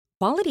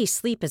Quality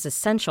sleep is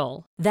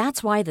essential.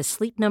 That's why the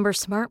Sleep Number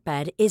Smart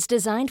Bed is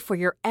designed for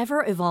your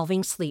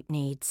ever-evolving sleep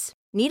needs.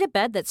 Need a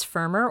bed that's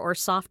firmer or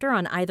softer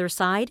on either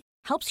side?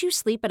 Helps you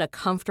sleep at a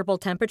comfortable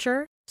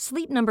temperature?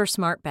 Sleep Number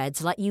Smart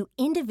Beds let you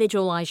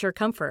individualize your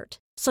comfort,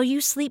 so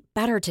you sleep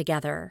better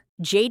together.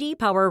 J.D.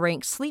 Power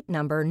ranks Sleep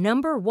Number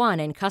number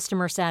 1 in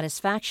customer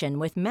satisfaction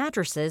with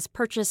mattresses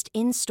purchased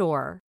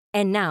in-store.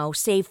 And now,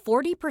 save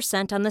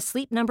 40% on the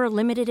Sleep Number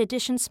Limited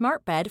Edition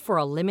Smart Bed for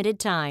a limited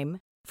time.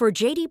 For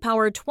J.D.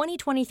 Power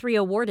 2023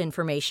 award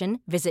information,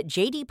 visit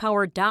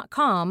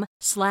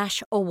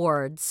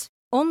jdpower.com/awards.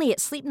 Only at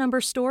Sleep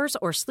Number stores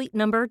or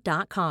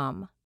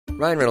sleepnumber.com.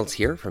 Ryan Reynolds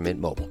here from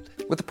Mint Mobile.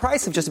 With the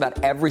price of just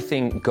about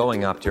everything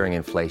going up during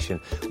inflation,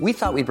 we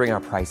thought we'd bring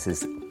our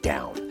prices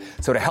down.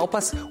 So to help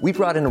us, we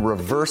brought in a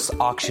reverse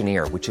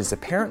auctioneer, which is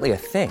apparently a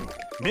thing.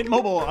 Mint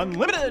Mobile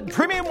Unlimited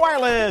Premium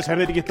Wireless. How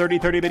to get 30,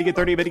 30, bit to get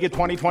 30, bit to get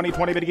 20, 20,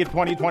 20, bit to get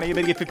 20, 20,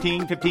 bit to get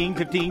 15, 15,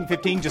 15,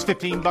 15, just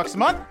 $15 a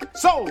month?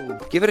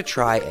 Sold! Give it a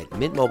try at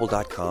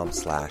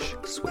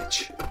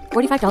mintmobile.com/switch.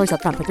 $45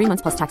 up front for 3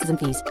 months plus taxes and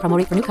fees. Promo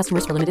rate for new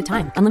customers for limited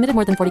time. Unlimited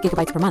more than 40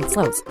 gigabytes per month.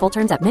 Slows full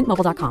terms at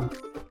mintmobile.com.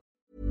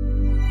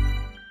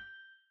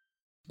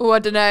 Oh, I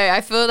don't know.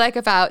 I feel like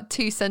about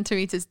 2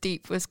 centimeters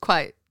deep was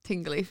quite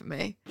tingly for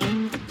me.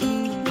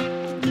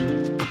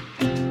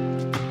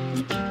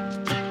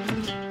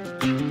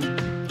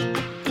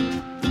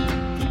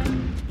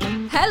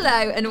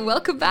 Hello and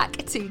welcome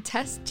back to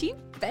Test Tube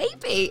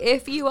Baby.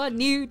 If you are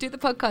new to the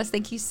podcast,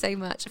 thank you so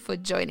much for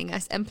joining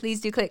us, and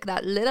please do click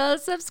that little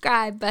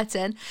subscribe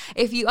button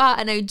if you are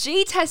an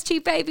OG Test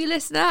Tube Baby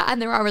listener,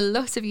 and there are a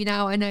lot of you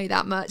now, I know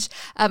that much,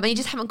 and you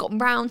just haven't gotten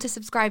round to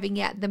subscribing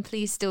yet, then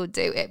please still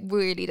do. It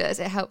really does.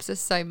 It helps us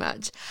so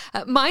much.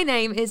 My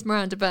name is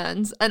Miranda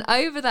Burns, and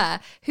over there,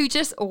 who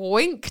just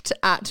winked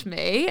at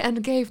me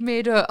and gave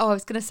me I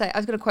was going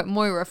to quote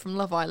Moira from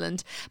Love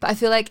Island, but I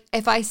feel like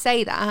if I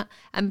say that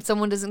and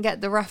someone doesn't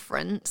get the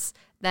reference,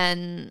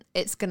 then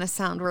it's going to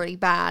sound really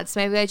bad.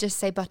 So maybe I just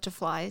say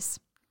butterflies.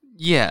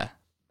 Yeah.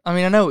 I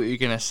mean, I know what you're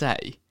going to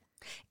say.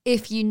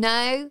 If you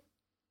know,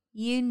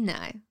 you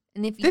know.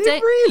 And if you Did don't...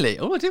 it really?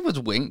 All I did was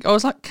wink. I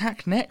was like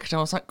cack-necked. I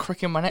was like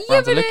cricking my neck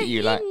round to look at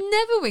you like... You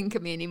never wink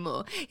at me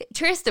anymore.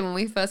 Tristan, when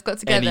we first got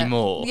together...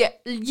 Anymore? Yeah.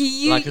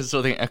 You, like a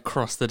sort of thing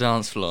across the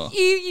dance floor.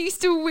 You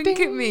used to wink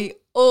at me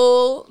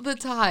all the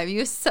time.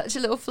 You were such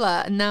a little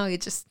flirt, and now you're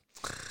just...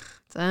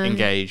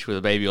 Engaged with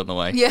a baby on the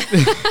way. Yeah.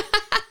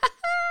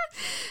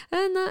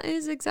 And that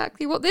is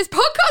exactly what this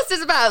podcast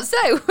is about.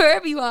 So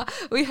wherever you are,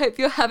 we hope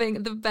you're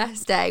having the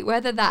best day,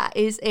 whether that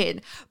is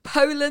in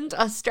Poland,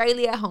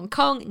 Australia, Hong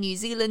Kong, New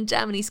Zealand,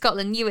 Germany,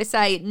 Scotland,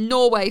 USA,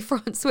 Norway,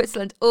 France,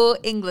 Switzerland, or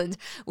England.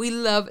 We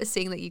love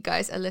seeing that you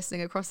guys are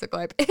listening across the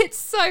globe. It's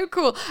so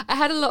cool. I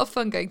had a lot of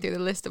fun going through the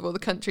list of all the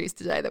countries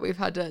today that we've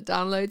had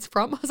downloads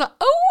from. I was like,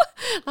 oh,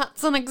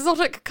 that's an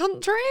exotic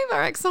country.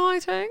 Very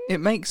exciting.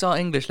 It makes our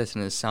English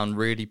listeners sound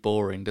really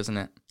boring, doesn't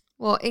it?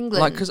 Well, England.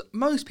 Like, because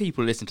most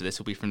people listen to this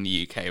will be from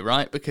the UK,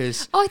 right?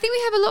 Because... Oh, I think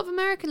we have a lot of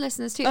American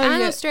listeners too,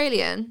 and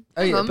Australian.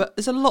 Oh, yeah, but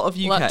there's a lot of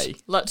UK.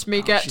 Let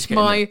me get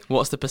my...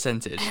 What's the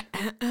percentage?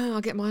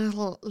 I'll get my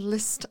little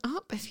list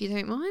up, if you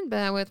don't mind.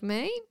 Bear with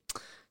me.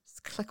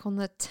 Just click on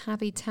the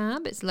tabby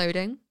tab. It's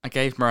loading. I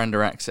gave Miranda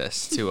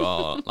access to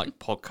our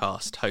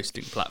podcast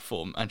hosting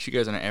platform, and she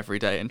goes on it every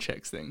day and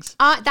checks things.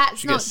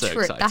 That's not so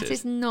true. excited. That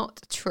is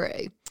not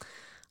true.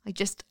 I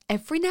just,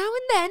 every now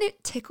and then,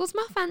 it tickles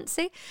my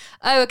fancy.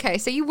 Oh, okay,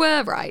 so you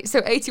were right.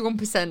 So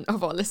 81%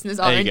 of our listeners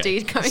are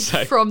indeed coming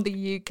from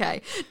the UK.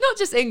 Not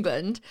just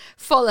England,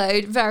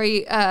 followed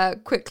very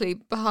quickly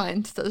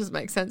behind, that doesn't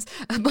make sense,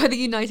 by the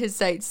United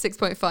States,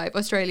 6.5,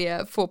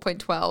 Australia,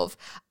 4.12,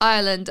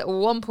 Ireland,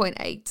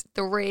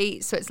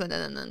 1.83, Switzerland,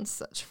 and then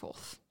such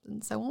forth,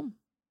 and so on.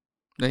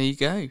 There you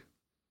go.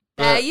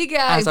 There you go.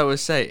 As I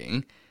was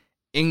saying,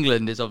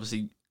 England is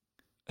obviously...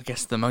 I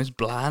guess the most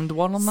bland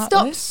one on that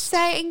Stop list.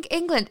 saying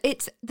England.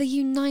 It's the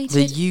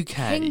United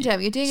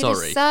Kingdom. You're doing a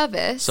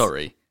disservice.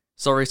 Sorry,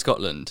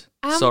 Scotland.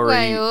 And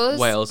sorry,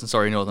 Wales. and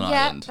sorry, Northern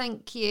Ireland. Yeah,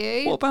 thank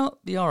you. What about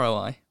the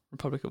ROI,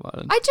 Republic of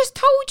Ireland? I just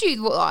told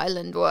you what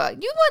Ireland were. You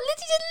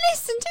didn't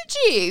listen, did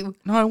you?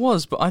 No, I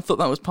was, but I thought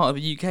that was part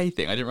of a UK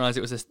thing. I didn't realise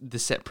it was the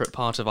separate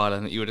part of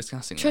Ireland that you were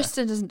discussing.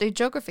 Tristan doesn't do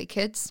geography,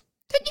 kids.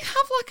 Don't you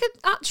have like an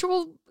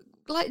actual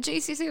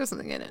GCSE or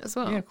something in it as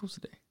well? Yeah, of course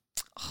I do.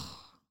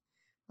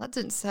 That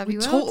didn't serve you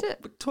well, did it?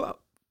 We talk about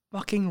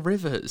fucking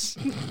rivers.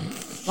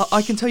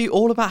 I can tell you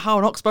all about how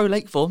an oxbow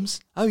lake forms.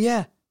 Oh,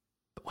 yeah.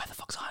 But where the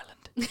fuck's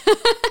Ireland?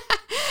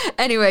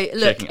 Anyway,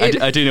 look.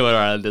 I do know where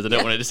Ireland is. I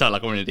don't want it to sound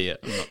like I'm an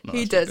idiot.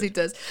 He does.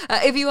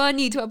 If you are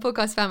new to our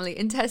podcast family,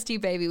 in Test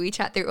Tube Baby, we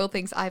chat through all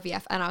things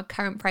IVF and our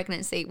current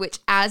pregnancy, which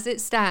as it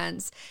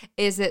stands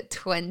is at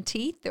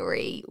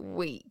 23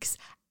 weeks.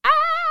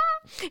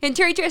 In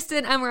true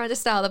Tristan and Miranda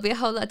style, there'll be a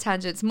whole lot of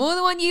tangents, more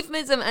than one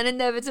euphemism, and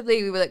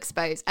inevitably we will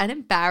expose and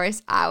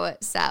embarrass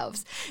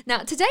ourselves. Now,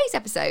 today's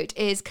episode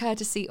is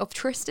courtesy of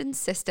Tristan's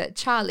sister,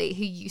 Charlie,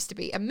 who used to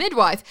be a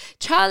midwife.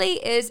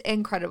 Charlie is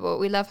incredible.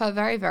 We love her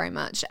very, very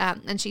much.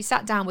 And she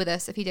sat down with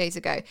us a few days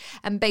ago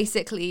and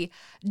basically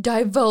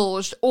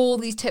divulged all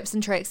these tips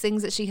and tricks,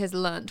 things that she has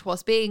learned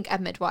whilst being a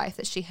midwife,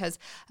 that she has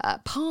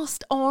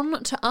passed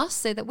on to us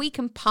so that we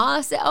can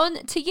pass it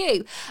on to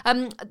you.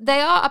 They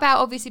are about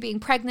obviously being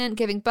pregnant,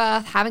 giving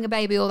birth, having a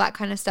baby, all that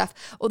kind of stuff.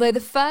 Although the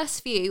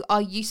first few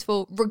are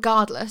useful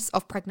regardless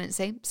of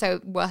pregnancy, so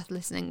worth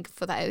listening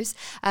for those.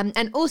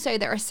 And also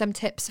there are some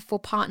tips for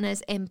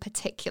partners in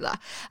particular.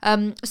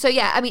 So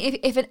yeah, I mean,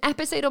 if an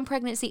episode on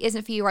pregnancy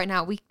isn't for you right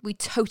now, we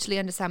totally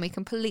understand. We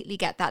completely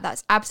get that.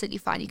 That's absolutely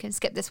fine. You can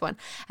skip this one,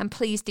 and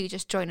please do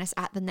just join us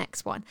at the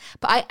next one.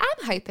 But I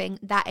am hoping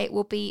that it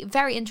will be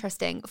very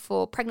interesting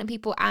for pregnant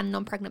people and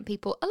non-pregnant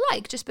people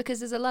alike, just because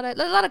there's a lot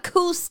of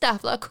cool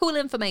stuff, a lot of cool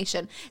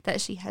information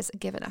that she has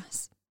given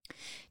us.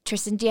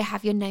 Tristan, do you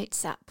have your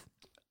notes up?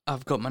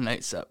 I've got my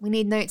notes up. We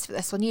need notes for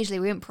this one. Usually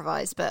we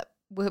improvise, but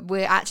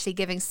we're actually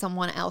giving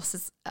someone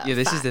else's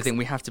this facts. is the thing.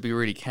 We have to be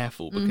really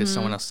careful because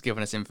someone else has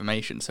given us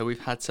information. So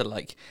we've had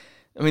to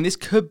this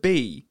could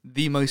be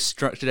the most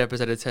structured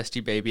episode of Test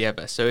Tube Baby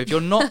ever. So if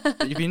you're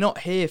not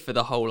here for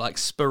the whole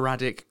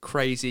sporadic,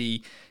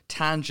 crazy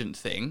tangent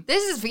thing,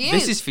 this is for you.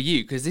 This is for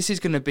you because this is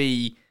going to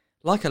be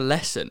like a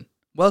lesson.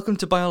 Welcome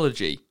to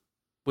biology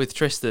with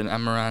Tristan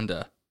and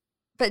Miranda.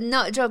 But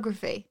not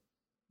geography.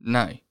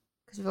 No.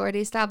 Because we've already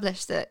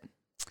established that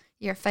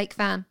you're a fake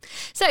fan.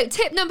 So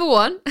tip number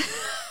 1.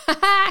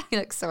 You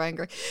look so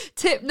angry.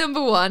 Tip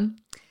number 1.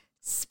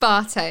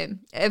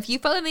 Spartone. If you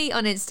follow me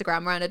on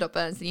Instagram,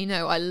 Miranda.Burns, then you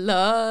know I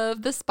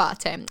love the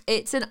Spartone.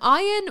 It's an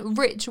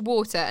iron-rich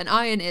water, and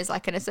iron is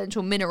like an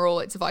essential mineral.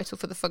 It's vital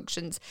for the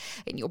functions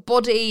in your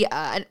body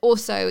and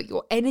also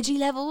your energy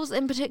levels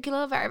in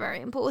particular. Very, very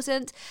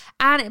important.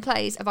 And it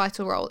plays a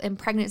vital role in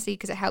pregnancy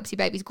because it helps your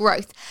baby's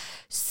growth.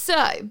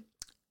 So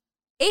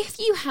if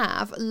you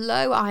have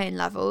low iron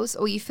levels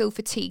or you feel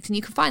fatigued, and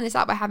you can find this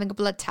out by having a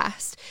blood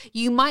test,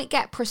 you might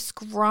get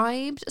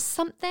prescribed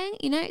something,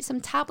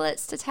 some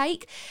tablets to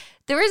take.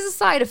 There is a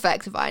side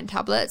effect of iron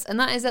tablets, and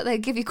that is that they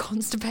give you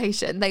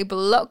constipation. They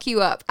block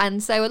you up.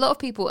 And so a lot of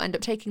people end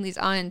up taking these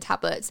iron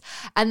tablets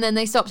and then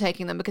they stop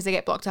taking them because they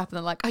get blocked up and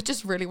they're like, I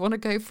just really want to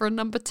go for a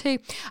number 2.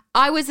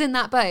 I was in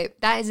that boat.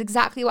 That is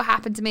exactly what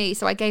happened to me.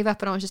 So I gave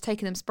up and I was just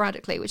taking them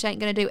sporadically, which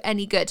ain't going to do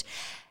any good.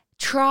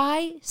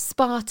 Try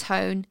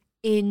Spartone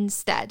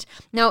instead.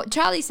 Now,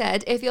 Charlie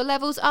said, if your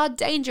levels are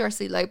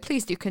dangerously low,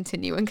 please do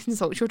continue and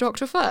consult your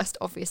doctor first.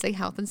 Obviously,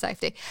 health and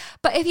safety.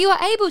 But if you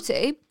are able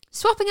to,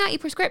 swapping out your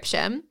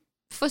prescription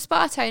for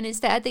Spartone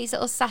instead, these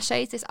little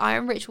sachets, this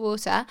iron-rich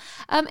water,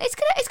 it's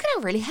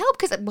gonna really help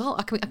because,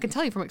 I can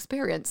tell you from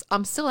experience,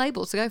 I'm still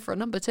able to go for a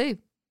number 2.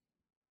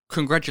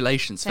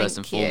 Congratulations, first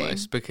and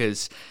foremost,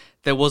 because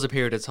there was a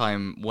period of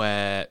time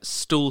where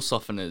stool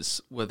softeners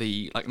were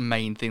the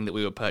main thing that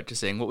we were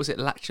purchasing. What was it?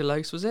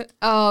 Lactulose, was it?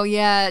 Oh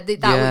yeah,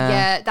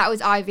 that was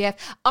IVF.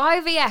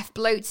 IVF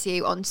bloats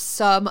you on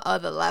some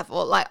other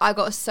level. I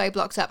got so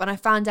blocked up, and I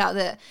found out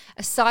that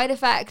a side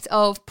effect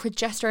of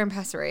progesterone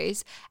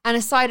pessaries and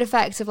a side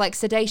effect of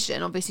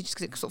sedation, obviously just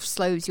because it sort of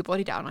slows your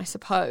body down, I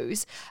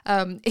suppose,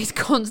 is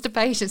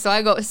constipation. So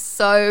I got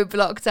so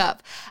blocked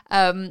up.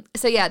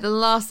 So yeah, the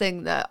last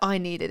thing that I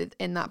needed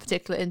in that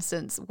particular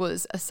instance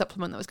was a supplement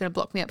that was going to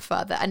block me up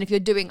further. And if you're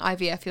doing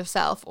IVF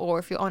yourself, or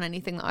if you're on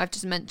anything that I've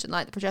just mentioned,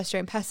 like the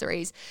progesterone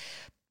pessaries,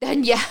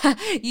 then yeah,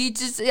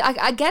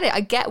 I get it.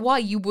 I get why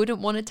you wouldn't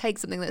want to take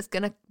something that's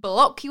going to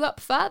block you up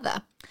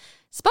further.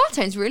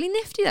 Spartone's really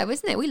nifty though,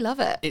 isn't it? We love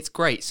it. It's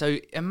great. So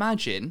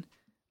imagine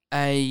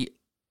a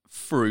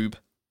frube,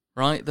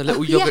 right? The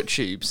little yogurt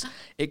tubes.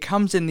 It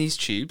comes in these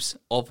tubes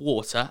of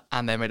water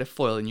and they're made of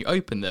foil, and you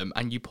open them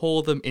and you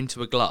pour them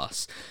into a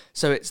glass.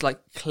 So it's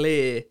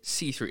clear,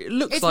 see-through. It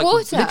looks it's like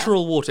water.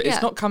 Literal water. Yeah.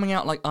 It's not coming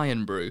out like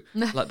iron brew,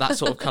 like that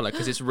sort of colour,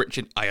 because it's rich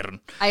in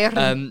iron.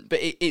 But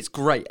it's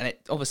great. And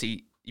it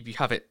obviously, if you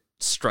have it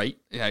straight,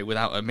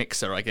 without a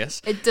mixer, I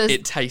guess,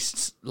 it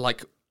tastes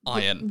like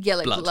iron.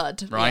 Yellow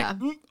blood, right?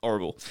 Yeah.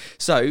 Horrible.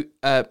 So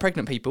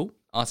pregnant people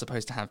are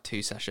supposed to have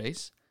 2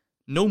 sachets.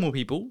 Normal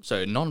people,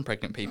 so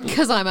non-pregnant people,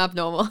 because I'm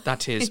abnormal,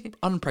 that is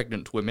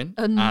unpregnant women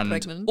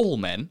and all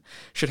men,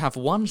 should have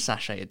 1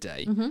 sachet a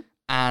day.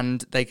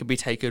 And they can be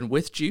taken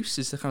with juice,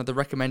 is the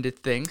recommended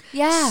thing.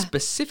 Yeah.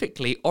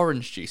 Specifically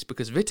orange juice,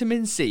 because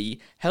vitamin C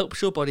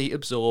helps your body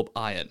absorb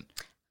iron.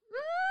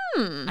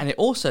 And it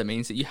also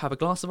means that you have a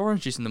glass of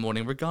orange juice in the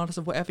morning, regardless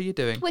of whatever you're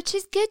doing. Which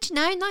is good,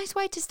 nice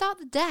way to start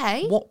the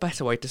day. What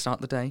better way to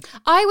start the day?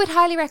 I would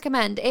highly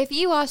recommend, if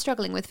you are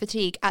struggling with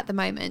fatigue at the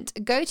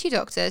moment, go to your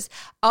doctors,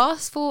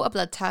 ask for a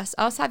blood test,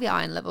 ask to have your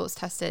iron levels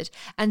tested,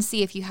 and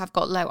see if you have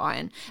got low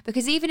iron.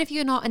 Because even if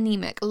you're not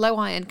anemic, low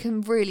iron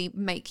can really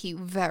make you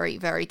very,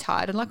 very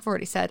tired. And like I've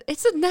already said,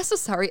 it's a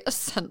necessary,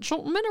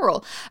 essential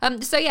mineral.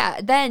 So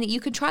yeah, then you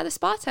could try the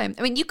Spartone.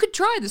 I mean, you could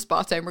try the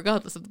Spartone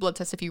regardless of the blood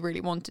test if you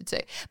really wanted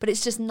to. but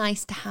it's just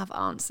nice to have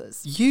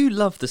answers. You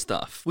love the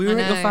stuff. We were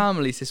at your know.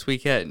 family's this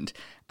weekend,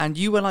 and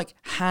you were like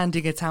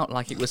handing it out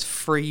like it was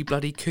free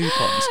bloody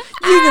coupons.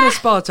 You get a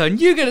Spartone,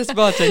 you get a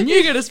Spartone,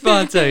 you get a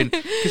Spartone.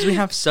 Because we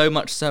have so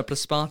much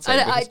surplus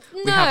Spartone. Because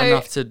we have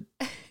enough to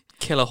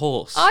kill a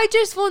horse. I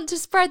just want to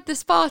spread the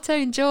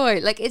Spartone joy.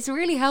 Like, it's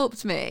really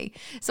helped me.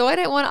 So I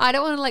don't want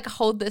to like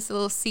hold this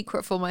little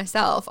secret for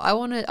myself. I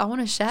want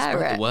to share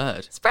Spread it. the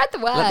word. Spread the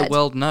word. Let the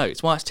world know.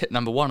 It's why it's tip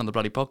number 1 on the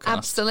bloody podcast.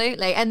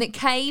 Absolutely. And it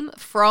came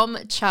from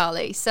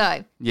Charlie.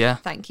 So Yeah.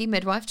 thank you,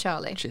 Midwife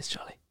Charlie. Cheers,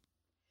 Charlie.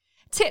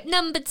 Tip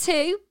number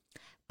 2,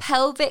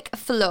 pelvic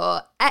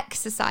floor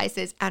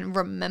exercises and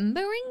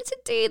remembering to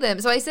do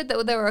them. So I said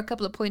that there were a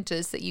couple of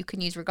pointers that you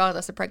can use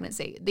regardless of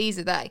pregnancy. These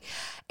are they.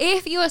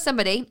 If you are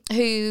somebody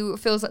who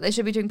feels like they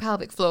should be doing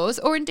pelvic floors,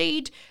 or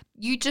indeed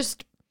you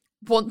just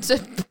want to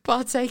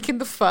partake in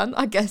the fun,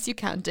 I guess you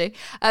can do,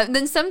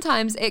 then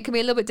sometimes it can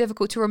be a little bit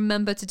difficult to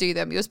remember to do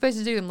them. You're supposed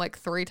to do them like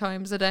 3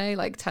 times a day,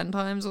 like 10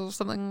 times or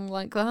something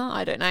like that.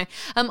 I don't know.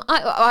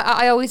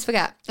 I always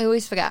forget.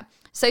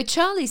 So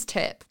Charlie's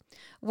tip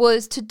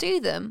was to do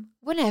them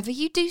whenever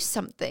you do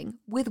something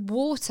with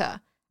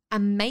water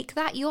and make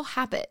that your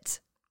habit.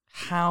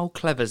 How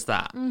clever's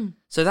that?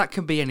 So that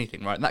could be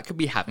anything, right? That could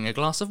be having a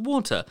glass of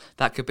water.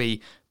 That could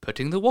be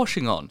putting the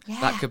washing on.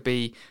 Yeah. That could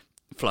be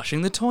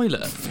flushing the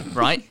toilet,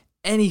 right?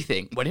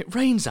 Anything when it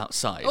rains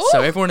outside. Ooh.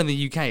 So everyone in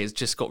the UK has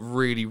just got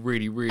really,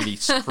 really, really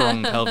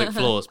strong pelvic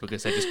floors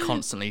because they're just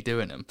constantly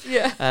doing them.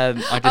 Yeah.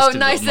 I just did a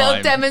nice little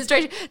mime.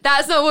 demonstration.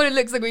 That's not what it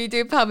looks like when you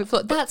do pelvic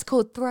floor. That's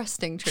called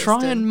thrusting, Tristan.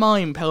 Try and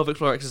mime pelvic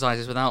floor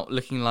exercises without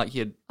looking like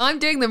you're. I'm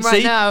doing them right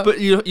See? now. But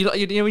you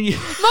know when you.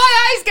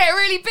 My eyes get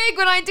really big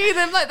when I do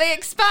them. Like, they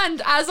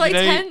expand as I You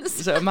know, tense.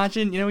 So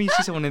imagine, when you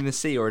see someone in the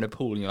sea or in a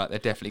pool and you're like, they're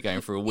definitely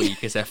going for a wee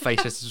because their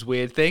face has this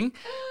weird thing.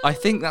 I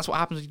think that's what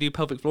happens when you do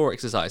pelvic floor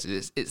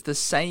exercises. It's the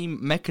same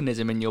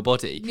mechanism in your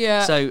body.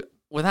 Yeah. So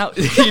without,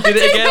 you did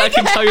it again, I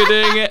can tell you're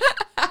doing it.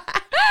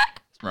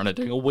 Rana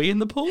doing a wee in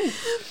the pool.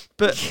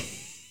 But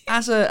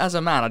as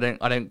a man,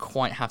 I don't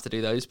quite have to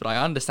do those, but I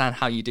understand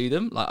how you do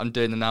them. Like, I'm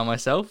doing them now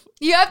myself.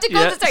 You have to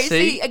Yeah, concentrate.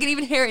 see? See, I can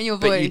even hear it in your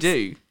voice. But you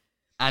do.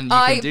 And you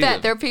I can do bet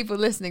them. there are people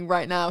listening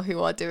right now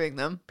who are doing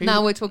them. People-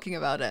 Now we're talking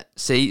about it.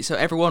 See, so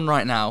everyone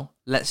right now,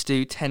 let's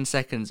do 10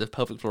 seconds of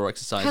pelvic floor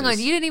exercises. Hang on,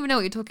 you didn't even know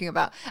what you're talking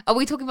about. Are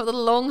we talking about the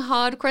long,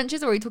 hard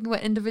crunches, or are we talking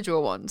about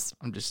individual ones?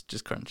 I'm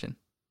just crunching.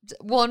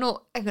 One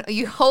or hang on, are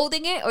you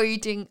holding it, or are you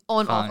doing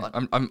on Fine.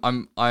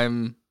 off?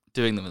 I'm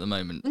doing them at the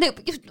moment. No,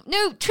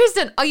 no,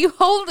 Tristan, are you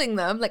holding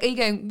them? Like, are you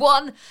going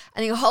 1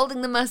 and you're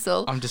holding the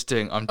muscle? I'm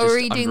Or are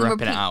you I'm doing the repping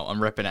repeat? it out. I'm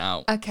repping it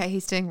out. Okay,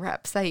 he's doing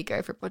reps. There you go,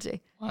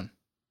 everybody. 1,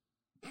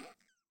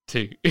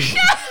 2,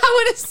 I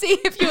want to see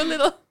if your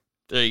little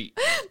 3,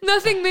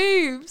 nothing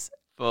moves.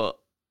 4.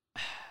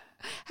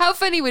 How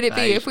funny would it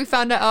be 5, if we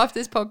found out after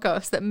this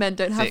podcast that men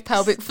don't have 6,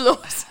 pelvic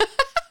floors?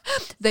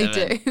 They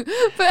 7, do.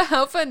 But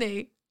how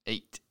funny.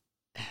 8,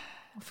 Oh,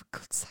 for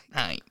God's sake.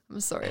 9. I'm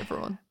sorry,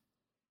 everyone.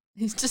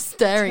 He's just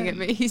staring at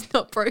me. He's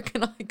not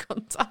broken eye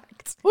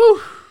contact.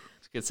 Woo!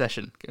 It's a good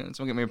session.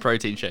 Someone get me a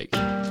protein shake.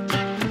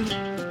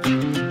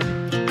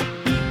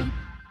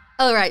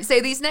 All right, so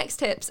these next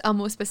tips are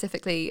more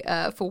specifically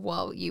for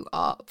while you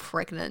are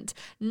pregnant.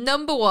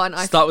 Number 1,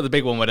 Start with the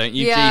big one, why don't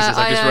you? Yeah, Jesus,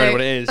 I just know. read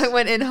what it is. I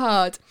went in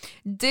hard.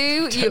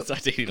 Do That's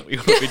ideally not what you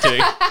want to be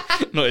doing.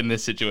 Not in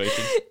this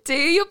situation.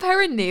 your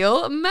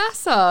perineal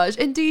massage.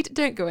 Indeed,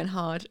 don't go in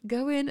hard.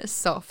 Go in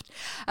soft.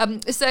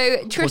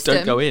 So Tristan, Or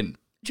don't go in.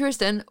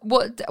 Tristan,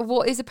 what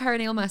is a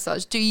perineal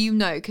massage? Do you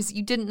know? Because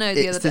you didn't know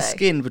the It's other the day.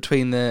 skin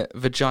between the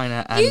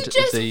vagina and You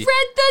just the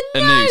read the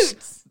anus.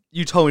 notes.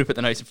 You told me to put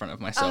the notes in front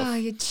of myself. Oh,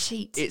 you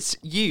cheat. It's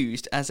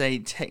used as a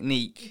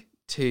technique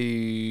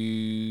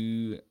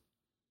to...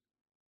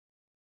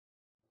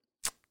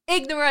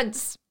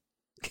 Ignorance.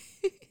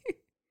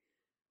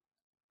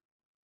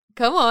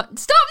 Come on.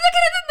 Stop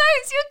looking at the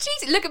notes. You're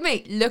cheating. Look at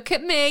me. Look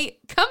at me.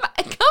 Come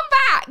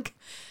back.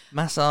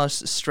 massage,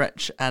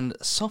 stretch, and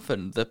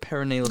soften the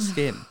perineal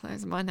skin.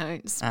 Those are my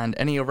notes. And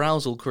any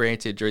arousal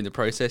created during the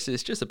process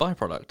is just a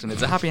byproduct, and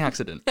it's a happy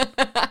accident.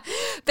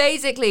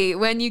 Basically,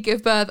 when you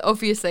give birth,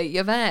 obviously,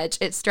 your veg,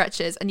 it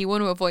stretches, and you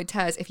want to avoid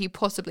tears if you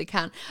possibly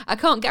can. I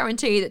can't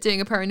guarantee that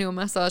doing a perineal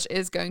massage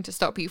is going to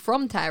stop you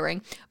from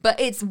tearing, but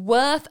it's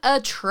worth a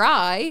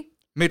try.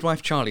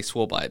 Midwife Charlie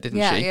swore by it, didn't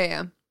she?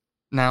 Yeah.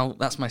 Now,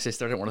 that's my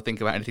sister. I don't want to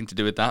think about anything to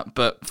do with that,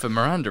 but for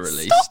Miranda at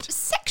least... Stop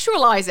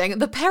sexualizing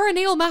the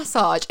perineal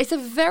massage. It's a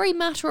very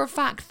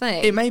matter-of-fact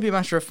thing. It may be a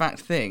matter-of-fact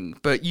thing,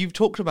 but you've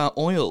talked about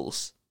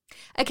oils.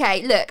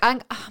 Okay, look,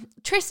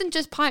 Tristan,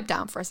 just pipe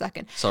down for a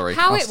second. Sorry,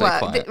 How I'll it stay works,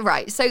 quiet.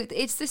 right? So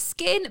it's the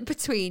skin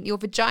between your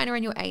vagina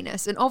and your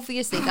anus, and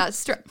obviously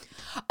that's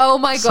oh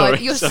my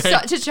god, you're sorry.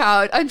 such a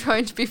child. I'm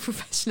trying to be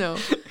professional.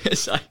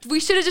 I We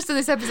should have just done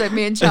this episode,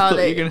 me and thought you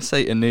were Charlie. going to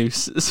say a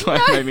noose. That's why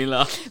it made me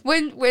laugh.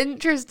 When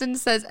Tristan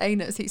says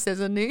anus, he says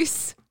a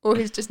noose, or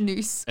he's just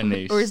noose, A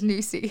noose. or his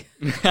noosey.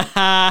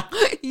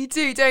 You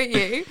do, don't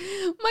you?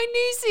 My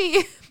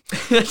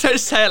noosey. Don't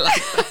say it like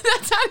that.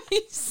 That's how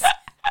you say.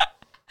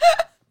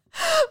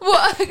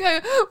 What?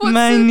 Okay,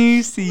 My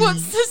Nusi.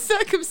 What's the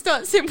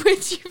circumstance in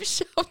which you've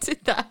shouted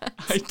that?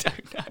 I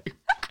don't know.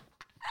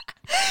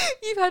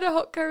 You've had a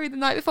hot curry the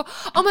night before.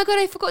 Oh my God,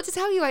 I forgot to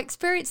tell you, I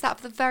experienced that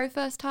for the very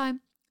first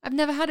time. I've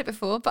never had it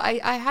before, but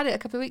I had it a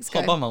couple of weeks ago.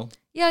 Hot bummel.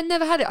 Yeah, I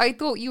never had it. I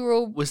thought you were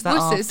all Was that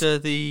wusses. after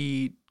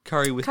the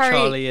curry with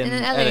Charlie and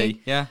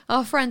Ellie? Yeah.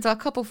 Our friends, our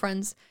couple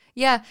friends.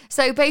 Yeah,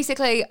 so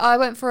basically I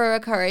went for a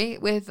curry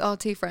with our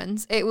two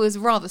friends. It was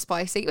rather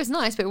spicy. It was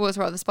nice, but it was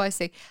rather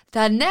spicy.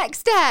 The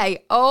next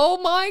day,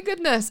 oh my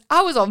goodness,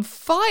 I was on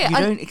fire. You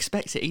don't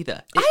expect it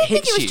either. I didn't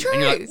think hits it was you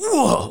and you're like, true.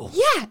 whoa.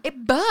 Yeah,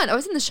 it burned. I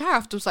was in the shower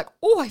afterwards like,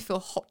 oh, I feel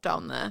hot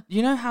down there.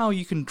 You know how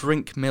you can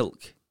drink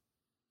milk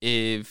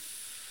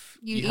if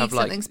You have eat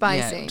like something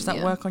spicy, Yeah. Does that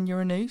yeah. work on your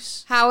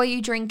anus? How are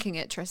you drinking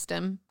it,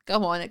 Tristan?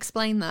 Go on,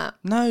 explain that.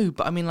 No,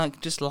 but I mean like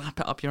just lap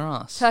it up your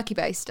ass. Turkey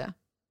baster.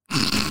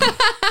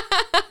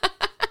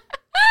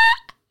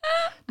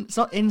 It's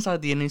not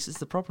inside the anus, it's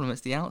the problem,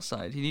 it's the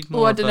outside. You need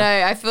more Oh, I of don't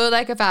know. I feel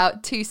like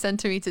about 2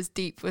 centimeters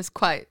deep was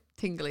quite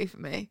tingly for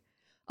me.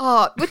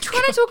 Oh, we're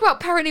trying to talk about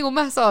perineal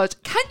massage.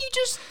 Can you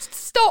just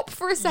stop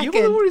for a second?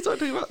 You were already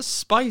talking about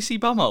spicy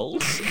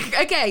bumholes.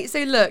 Okay,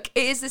 so look,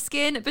 it is the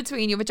skin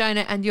between your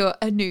vagina and your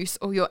anus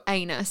or your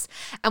anus.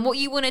 And what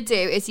you want to do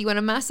is you want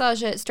to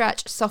massage it,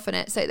 stretch, soften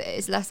it so that it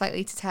is less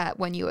likely to tear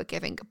when you are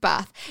giving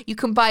birth. You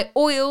can buy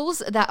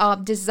oils that are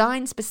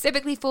designed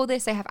specifically for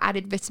this. They have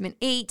added vitamin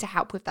E to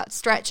help with that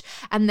stretch.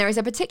 And there is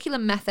a particular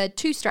method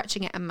to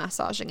stretching it and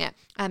massaging it.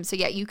 So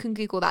yeah, you can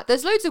Google that.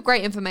 There's loads of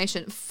great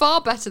information,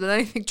 far better than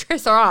anything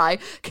Tris or I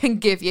can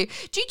give you.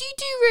 Do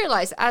you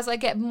realise as I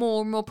get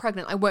more and more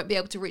pregnant, I won't be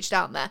able to reach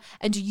down there,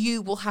 and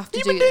you will have to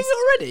You've do been doing this. it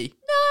already?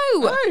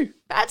 No.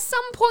 At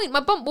some point, my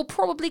bump will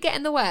probably get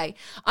in the way.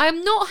 I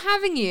am not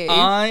having you.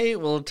 I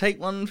will take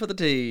one for the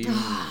team.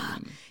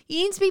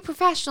 You need to be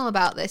professional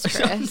about this,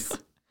 Chris.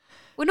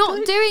 We're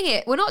not doing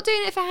it. We're not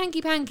doing it for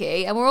hanky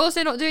panky, and we're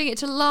also not doing it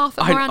to laugh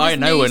at Miranda's I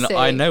know Nisi.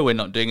 I know we're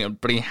not doing it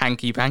pretty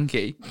hanky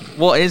panky.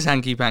 What is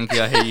hanky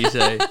panky? I hear you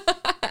say.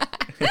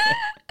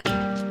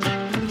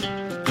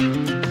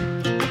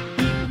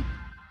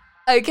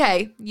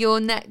 Okay, your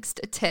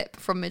next tip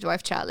from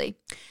Midwife Charlie.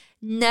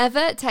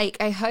 Never take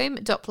a home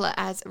Doppler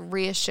as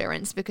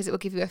reassurance because it will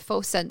give you a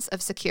false sense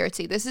of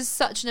security. This is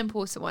such an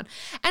important one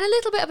and a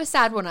little bit of a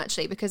sad one,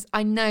 actually, because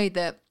I know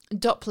that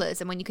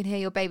Dopplers and when you can hear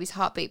your baby's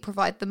heartbeat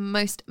provide the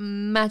most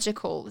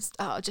magical,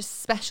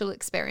 just special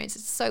experience.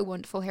 It's so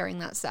wonderful hearing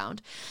that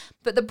sound.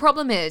 But the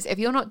problem is, if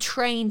you're not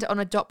trained on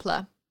a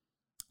Doppler,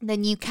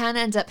 then you can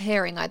end up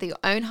hearing either your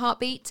own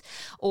heartbeat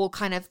or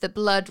kind of the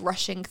blood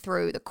rushing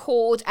through the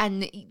cord,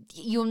 and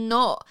you're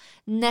not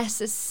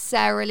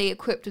necessarily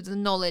equipped with the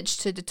knowledge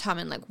to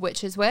determine like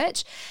which is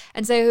which.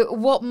 And so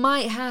what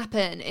might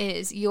happen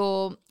is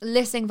you're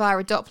listening via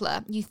a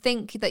Doppler, you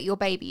think that your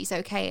baby's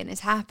okay and is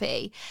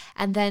happy,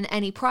 and then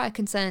any prior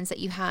concerns that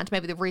you had,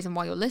 maybe the reason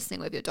why you're listening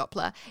with your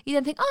Doppler, you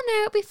then think, oh no,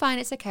 it'll be fine,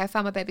 it's okay, I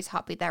found my baby's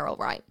heartbeat, they're all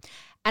right.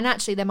 And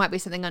actually, there might be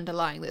something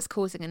underlying that's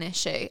causing an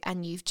issue,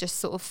 and you've just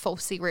sort of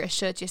falsely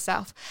reassured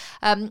yourself.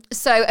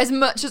 So as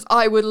much as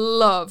I would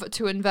love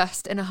to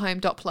invest in a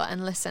home Doppler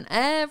and listen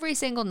every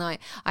single night,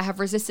 I have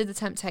resisted the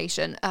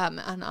temptation,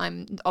 and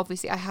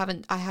I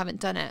haven't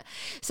done it.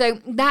 So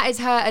that is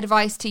her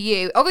advice to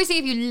you. Obviously,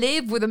 if you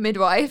live with a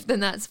midwife, then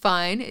that's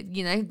fine.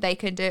 You know, they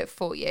can do it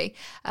for you.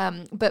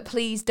 But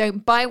please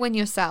don't buy one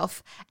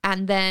yourself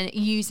and then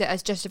use it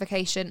as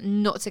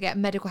justification not to get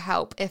medical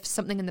help if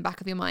something in the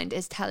back of your mind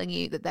is telling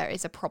you that there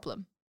is a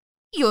problem.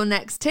 Your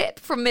next tip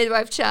from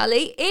Midwife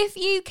Charlie: if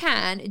you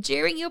can,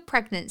 during your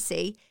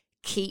pregnancy,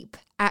 keep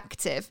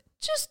active.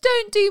 Just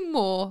don't do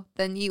more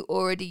than you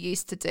already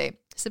used to do.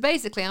 So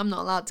basically, I'm not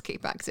allowed to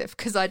keep active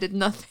because I did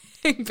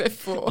nothing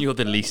before. You're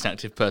the least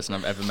active person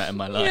I've ever met in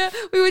my life. Yeah,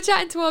 we were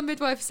chatting to our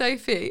midwife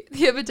Sophie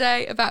the other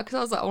day about, because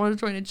I was like, I want to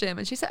join a gym,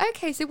 and she said,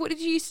 okay, so what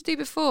did you used to do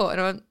before? And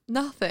I went,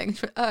 nothing.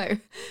 She went, oh,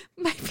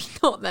 maybe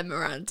not then,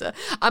 Miranda.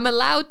 I'm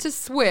allowed to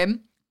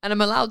swim and I'm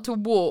allowed to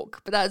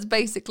walk, but that's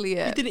basically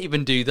it. You didn't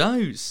even do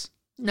those.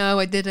 No,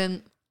 I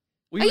didn't.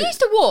 I used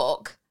to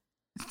walk.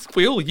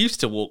 We all used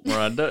to walk,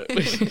 Miranda.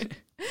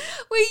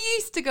 We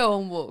used to go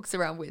on walks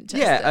around Winchester.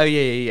 Yeah,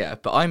 yeah.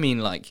 But I mean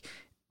like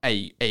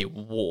a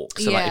walk.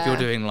 So like if you're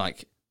doing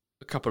like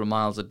a couple of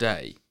miles a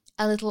day.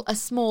 A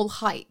small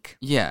hike.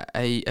 Yeah,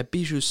 a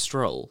bijou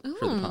stroll through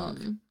the park.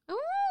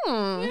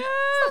 Oh, yeah.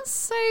 That's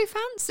so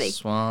fancy.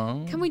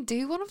 Swan. Can we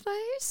do one of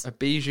those? A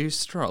bijou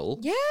stroll?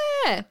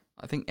 Yeah.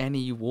 I think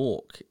any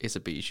walk is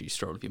a bijou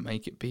stroll if you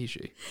make it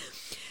bijou.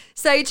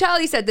 So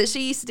Charlie said that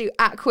she used to do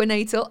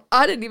aquanatal.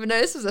 I didn't even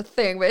know this was a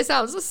thing, but it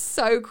sounds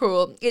so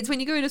cool. It's when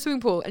you go in a swimming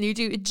pool and you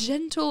do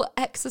gentle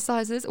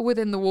exercises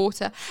within the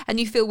water and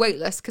you feel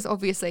weightless because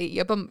obviously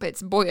your bump,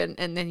 it's buoyant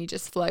and then you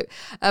just float.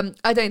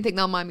 I don't think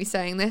they'll mind me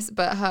saying this,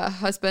 but her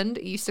husband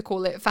used to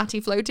call it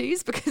fatty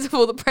floaties because of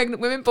all the pregnant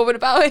women bobbing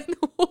about in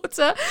the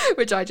water,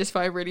 which I just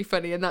find really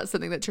funny, and that's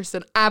something that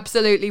Tristan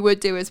absolutely would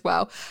do as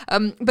well.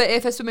 But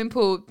if a swimming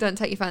pool doesn't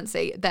take your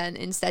fancy, then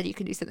instead you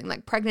can do something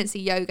like pregnancy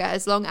yoga,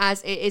 as long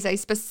as it is a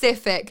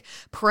specific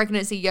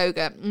pregnancy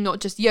yoga, not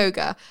just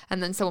yoga,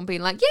 and then someone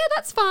being like, yeah,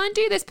 that's fine,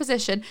 do this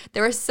position.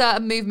 There are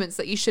certain movements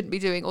that you shouldn't be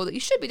doing or that you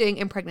should be doing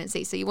in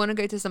pregnancy. So you want to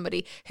go to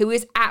somebody who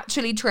is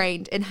actually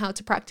trained in how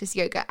to practice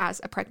yoga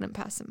as a pregnant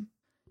person.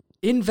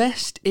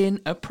 Invest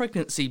in a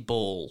pregnancy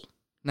ball.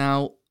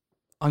 Now,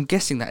 I'm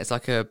guessing that it's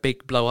like a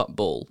big blow-up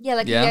ball. Yeah,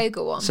 like a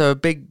yoga one. So a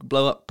big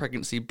blow-up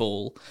pregnancy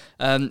ball.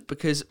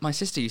 Because my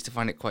sister used to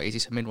find it quite easy,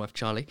 so midwife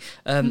Charlie,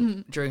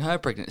 during her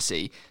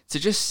pregnancy, to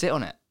just sit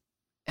on it.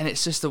 And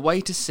it's just a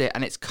way to sit,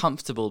 and it's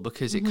comfortable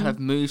because it kind of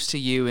moves to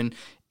you, and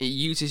it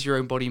uses your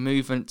own body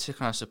movement to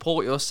kind of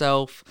support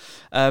yourself.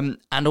 And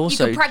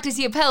also, you can practice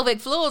your pelvic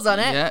floors on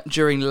it. Yeah,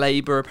 during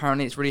labour,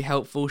 apparently it's really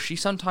helpful. She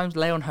sometimes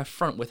lay on her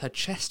front with her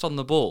chest on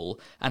the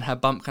ball and her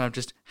bump kind of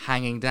just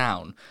hanging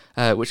down,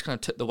 which kind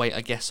of took the weight,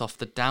 I guess, off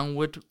the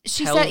downward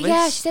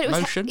pelvis it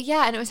was motion.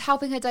 and it was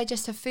helping her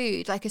digest her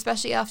food, like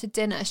especially after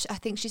dinner. I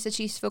think she said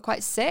she used to feel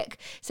quite sick,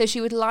 so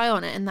she would lie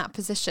on it in that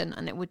position,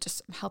 and it would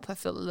just help her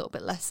feel a little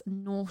bit less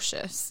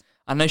nauseous.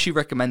 I know she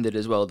recommended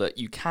as well that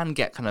you can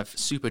get kind of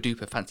super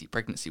duper fancy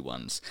pregnancy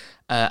ones.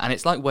 And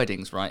it's like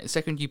weddings, right? The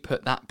second you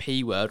put that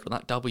P word or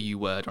that W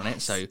word on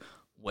it, so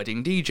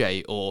wedding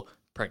DJ or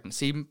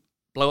pregnancy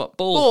blow up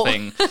ball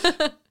thing,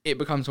 it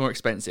becomes more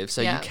expensive.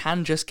 So you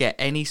can just get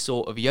any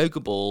sort of yoga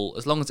ball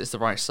as long as it's the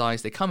right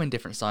size. They come in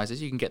different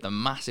sizes. You can get the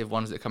massive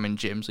ones that come in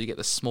gyms, or you get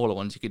the smaller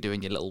ones you could do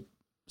in your little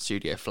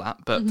studio flat,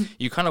 but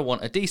you kind of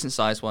want a decent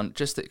sized one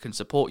just that can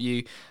support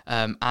you,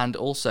 and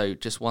also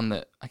just one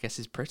that I guess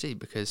is pretty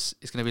because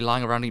it's going to be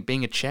lying around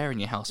being a chair in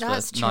your house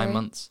for 9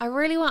 months. I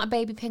really want a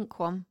baby pink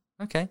one.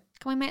 Okay.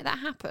 Can we make that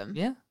happen?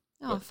 Yeah.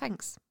 Oh,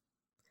 thanks.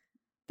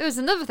 There was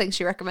another thing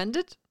she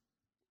recommended.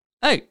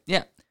 Oh,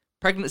 yeah.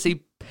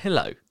 Pregnancy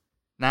pillow.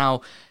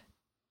 Now,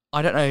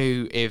 I don't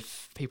know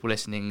if people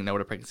listening know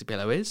what a pregnancy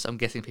pillow is. I'm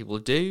guessing people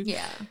do.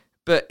 Yeah.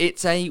 But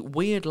it's a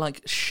weird,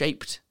 like,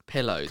 shaped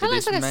pillow. Kind of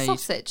looks like a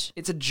sausage.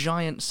 It's a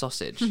giant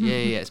sausage.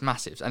 Yeah, it's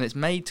massive. And it's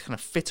made to kind of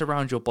fit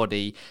around your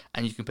body,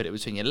 and you can put it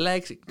between your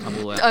legs. It can come all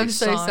the way up I'm your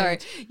so side.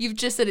 sorry. You've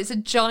just said it's a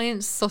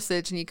giant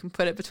sausage and you can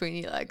put it between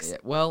your legs. Yeah,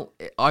 well,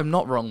 I'm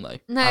not wrong, though.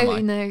 No, am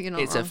I? no, you're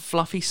not It's wrong. a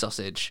fluffy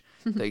sausage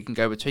that you can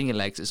go between your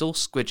legs. It's all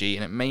squidgy,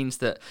 and it means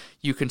that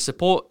you can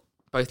support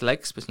both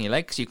legs between your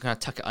legs. You can kind of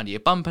tuck it under your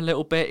bump a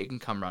little bit. It can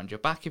come around your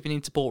back if you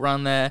need support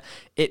around there.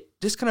 It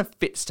just kind of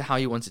fits to how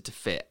you want it to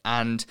fit.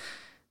 And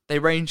they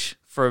range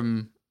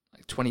from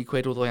like 20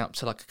 quid all the way up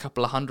to like a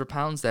couple of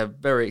 £100. They're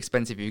very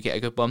expensive if you get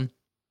a good one.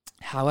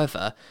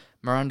 However,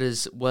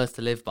 Miranda's words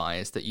to live by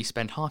is that you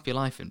spend half your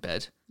life in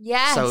bed.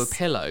 Yes. So a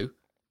pillow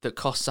that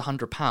costs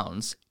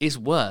 £100 is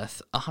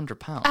worth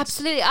 £100.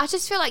 Absolutely. I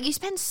just feel like you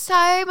spend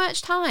so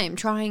much time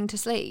trying to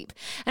sleep.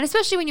 And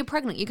especially when you're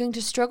pregnant, you're going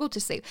to struggle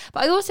to sleep.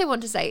 But I also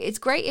want to say it's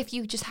great if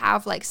you just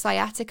have like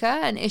sciatica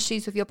and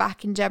issues with your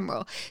back in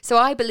general. So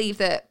I believe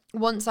that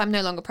once I'm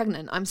no longer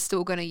pregnant, I'm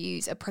still going to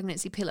use a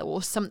pregnancy pillow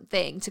or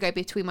something to go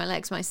between my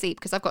legs when I sleep,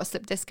 because I've got a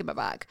slip disc in my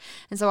back.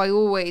 And so I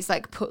always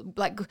like put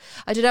like,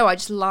 I don't know, I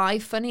just lie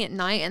funny at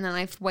night and then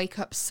I wake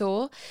up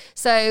sore.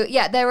 So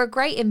yeah, they're a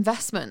great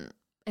investment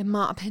in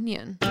my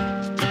opinion.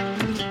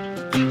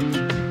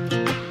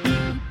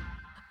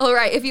 All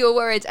right, if you're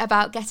worried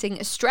about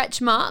getting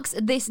stretch marks,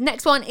 this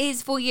next one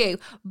is for you.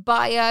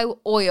 Bio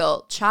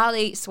oil.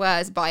 Charlie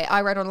swears by it.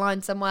 I read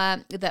online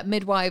somewhere that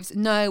midwives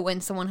know when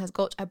someone has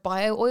got a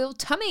bio oil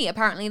tummy.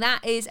 Apparently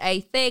that is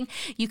a thing.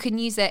 You can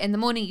use it in the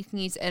morning, you can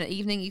use it in the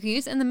evening, you can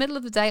use it in the middle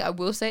of the day. I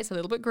will say it's a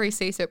little bit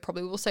greasy, so it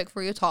probably will soak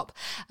through your top.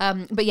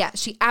 But yeah,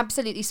 she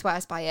absolutely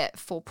swears by it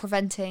for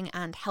preventing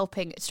and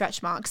helping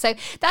stretch marks. So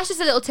that's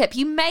just a little tip.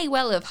 You may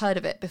well have heard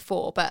of it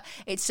before, but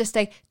it's just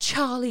a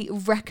Charlie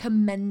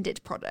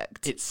recommended product.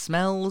 It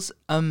smells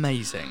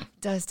amazing.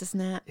 It does,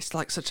 doesn't it? It's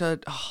like such a...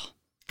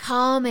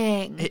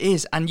 Calming. It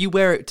is, and you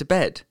wear it to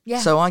bed. Yeah.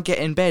 So I get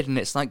in bed and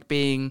it's like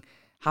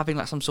having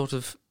like some sort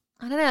of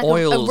I don't know, like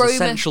oils,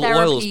 essential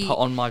oils aromatherapy. put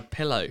on my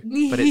pillow,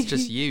 but it's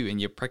just you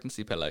and your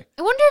pregnancy pillow.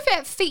 I wonder if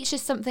it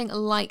features something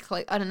like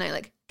I don't know,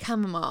 like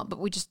chamomile, but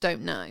we just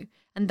don't know,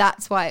 and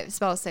that's why it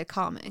smells so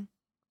calming.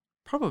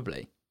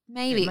 Probably.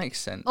 Maybe it makes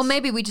sense. Or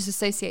maybe we just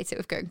associate it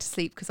with going to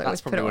sleep because I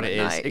always That's put it probably on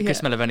what at it is. night. It could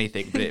smell of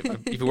anything, but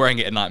if you're wearing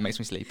it at night, it makes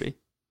me sleepy.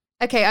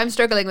 Okay, I'm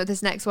struggling with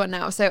this next one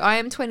now. So I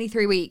am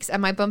 23 weeks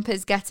and my bump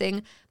is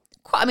getting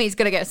quite, I mean, it's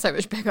going to get so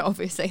much bigger,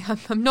 obviously.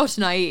 I'm not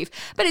naive,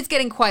 but it's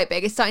getting quite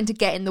big. It's starting to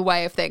get in the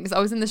way of things. I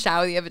was in the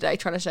shower the other day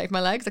trying to shave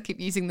my legs. I keep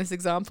using this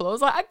example. I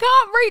was like, I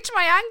can't reach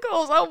my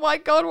ankles. Oh my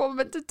God, what am I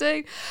meant to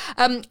do?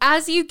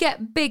 As you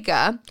get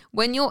bigger,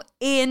 when you're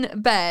in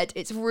bed,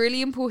 it's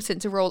really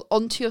important to roll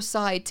onto your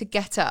side to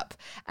get up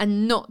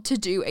and not to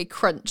do a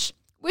crunch.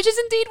 Which is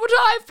indeed what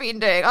I've been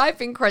doing. I've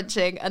been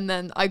crunching and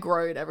then I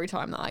groan every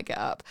time that I get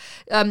up.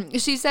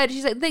 She said,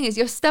 the thing is,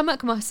 your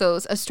stomach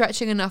muscles are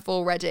stretching enough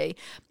already.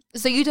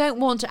 So you don't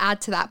want to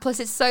add to that. Plus,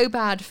 it's so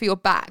bad for your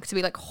back to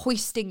be like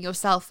hoisting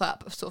yourself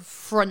up sort of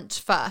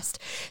front first.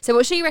 So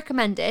what she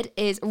recommended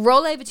is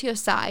roll over to your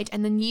side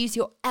and then use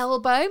your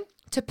elbow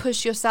to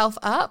push yourself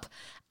up.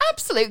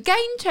 Absolute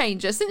game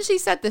changer. Since she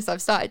said this,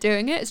 I've started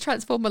doing it. It's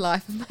transformed my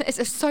life.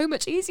 It's so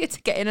much easier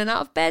to get in and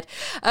out of bed.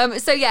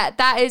 So yeah,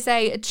 that is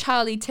a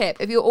Charlie tip.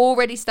 If you're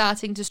already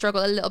starting to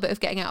struggle a little bit of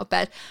getting out of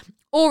bed,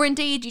 or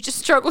indeed you just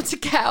struggle to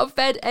get out of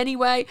bed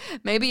anyway,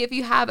 maybe if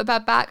you have a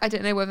bad back, I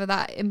don't know whether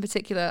that in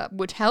particular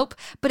would help,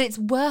 but it's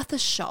worth a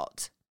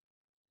shot.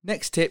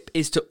 Next tip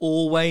is to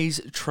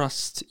always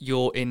trust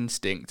your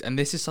instinct. And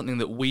this is something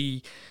that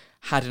we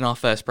had in our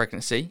first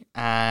pregnancy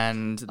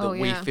and that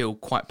we feel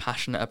quite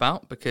passionate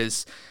about,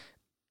 because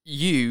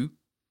you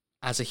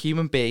as a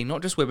human being,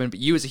 not just women, but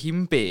you as a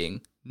human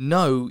being,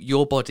 know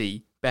your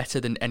body better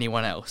than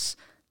anyone else.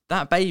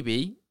 That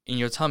baby in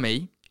your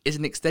tummy is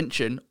an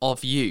extension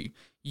of you.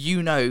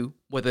 You know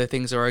whether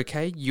things are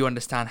okay. You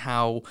understand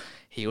how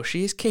he or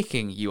she is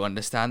kicking. You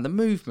understand the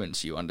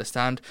movements. You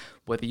understand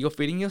whether you're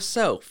feeding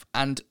yourself.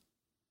 And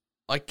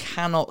I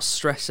cannot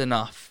stress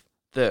enough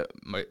that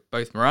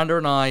both Miranda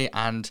and I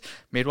and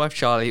midwife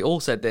Charlie all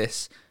said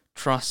this: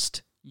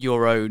 trust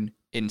your own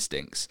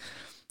instincts.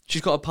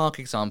 She's got a park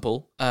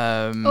example.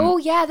 Oh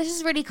yeah, this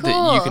is really cool.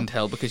 That you can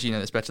tell because you know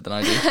this better than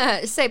I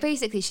do. So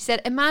basically, she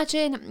said,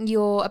 imagine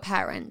you're a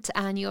parent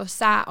and you're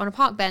sat on a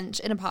park bench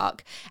in a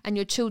park and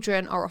your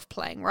children are off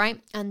playing, right?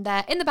 And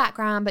they're in the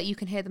background, but you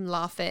can hear them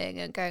laughing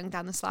and going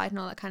down the slide and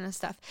all that kind of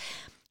stuff.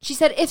 She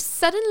said, if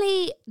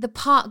suddenly the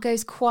park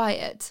goes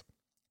quiet,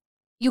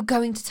 you're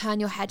going to turn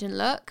your head and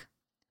look.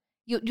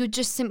 You're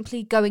just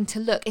simply going to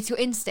look. It's your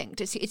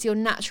instinct. It's your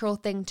natural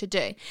thing to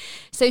do.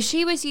 So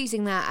she was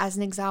using that as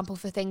an example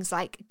for things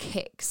like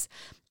kicks.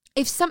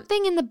 If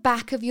something in the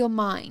back of your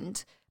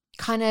mind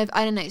kind of,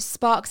 I don't know,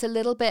 sparks a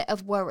little bit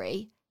of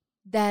worry,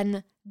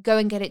 then go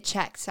and get it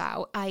checked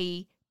out,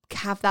 i.e.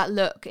 have that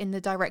look in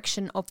the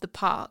direction of the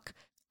park.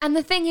 And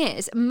the thing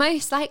is,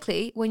 most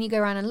likely when you go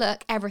around and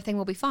look, everything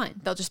will be fine.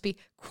 They'll just be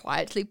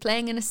quietly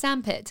playing in a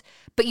sandpit.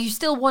 But you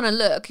still want to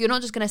look. You're not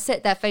just going to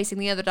sit there facing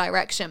the other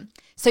direction.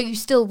 So you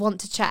still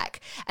want to check.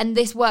 And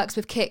this works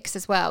with kicks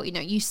as well. You know,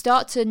 you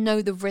start to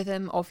know the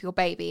rhythm of your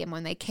baby and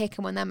when they kick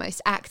and when they're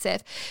most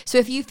active. So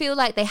if you feel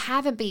like they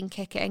haven't been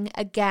kicking,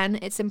 again,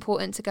 it's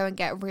important to go and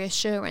get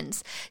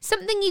reassurance.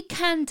 Something you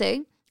can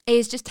do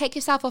is just take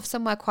yourself off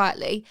somewhere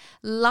quietly,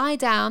 lie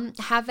down,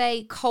 have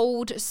a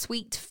cold,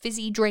 sweet,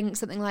 fizzy drink,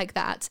 something like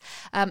that.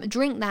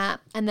 Drink that,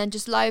 and then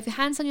just lie with your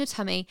hands on your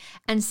tummy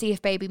and see if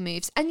baby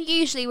moves. And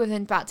usually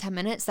within about 10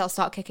 minutes, they'll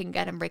start kicking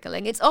again and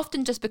wriggling. It's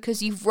often just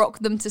because you've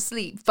rocked them to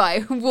sleep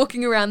by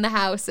walking around the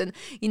house and,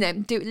 you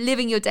know,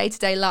 living your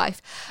day-to-day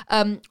life.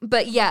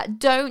 But yeah,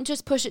 don't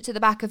just push it to the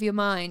back of your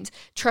mind.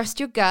 Trust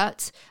your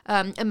gut.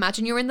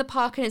 Imagine you're in the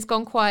park and it's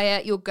gone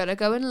quiet. You're going to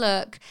go and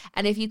look.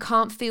 And if you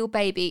can't feel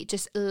baby,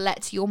 just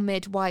let your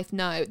midwife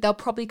know. They'll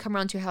probably come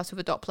around to your house with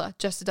a Doppler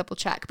just to double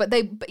check, but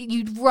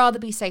you'd rather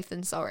be safe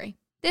than sorry.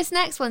 This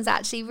next one's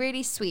actually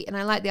really sweet, and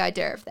I like the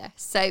idea of this.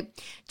 So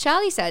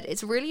Charlie said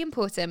it's really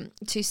important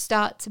to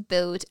start to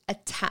build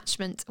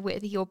attachment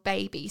with your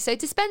baby. So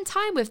to spend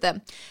time with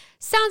them.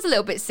 Sounds a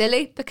little bit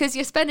silly because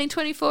you're spending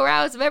 24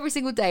 hours of every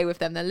single day with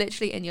them. They're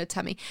literally in your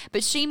tummy.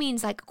 But she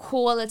means like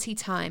quality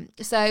time.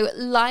 So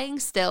lying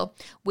still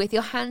with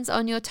your hands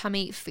on your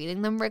tummy,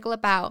 feeling them wriggle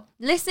about,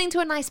 listening to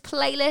a nice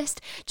playlist,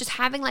 just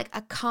having like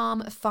a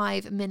calm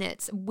 5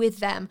 minutes with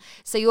them.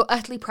 So you're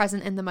utterly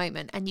present in the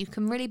moment and you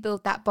can really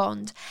build that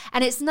bond.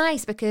 And it's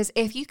nice because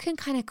if you can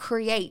kind of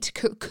curate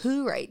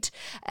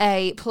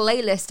a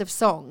playlist of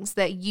songs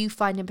that you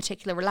find in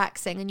particular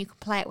relaxing and you can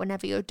play it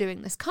whenever you're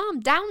doing this calm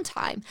down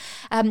time,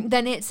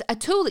 then it's a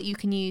tool that you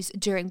can use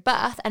during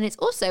birth, and it's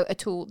also a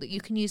tool that you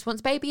can use once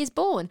baby is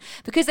born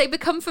because they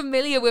become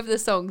familiar with the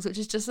songs, which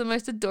is just the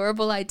most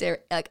adorable idea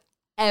like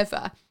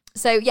ever.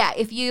 So yeah,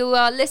 if you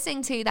are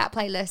listening to that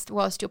playlist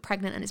whilst you're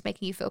pregnant and it's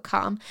making you feel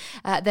calm,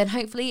 then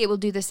hopefully it will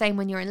do the same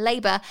when you're in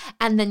labour,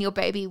 and then your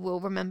baby will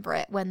remember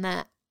it when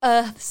they're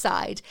earth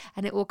side,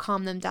 and it will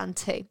calm them down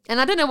too.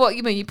 And I don't know what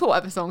you mean, you put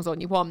whatever songs on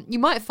you want. You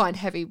might find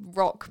heavy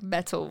rock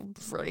metal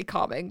really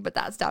calming, but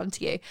that's down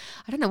to you.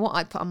 I don't know what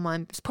I'd put on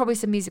mine. It's probably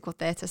some musical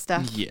theatre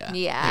stuff. Yeah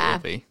it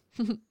will be.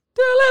 Deliver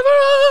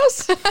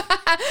us.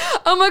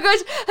 Oh my gosh,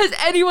 has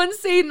anyone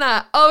seen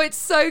that? Oh, it's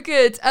so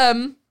good.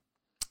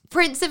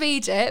 Prince of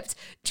Egypt,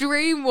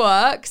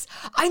 DreamWorks.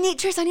 I need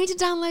to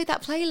download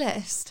that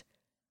playlist.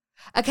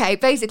 Okay,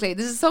 basically,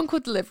 there's a song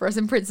called Deliver Us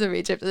in Prince of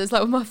Egypt, and it's like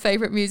one of my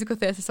favourite musical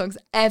theatre songs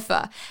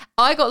ever.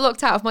 I got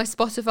locked out of my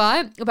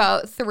Spotify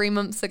about 3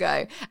 months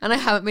ago, and I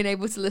haven't been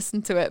able to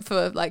listen to it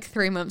for like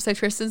 3 months. So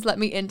Tristan's let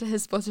me into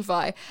his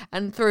Spotify,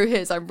 and through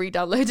his, I'm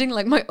re-downloading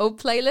like my old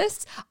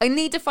playlists. I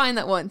need to find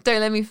that one.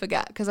 Don't let me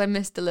forget, because I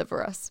miss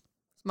Deliver Us.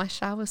 It's my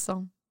shower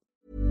song.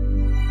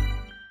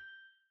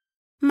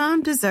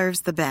 Mom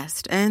deserves the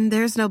best, and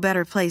there's no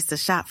better place to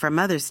shop for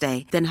Mother's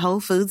Day than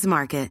Whole Foods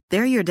Market.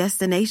 They're your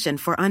destination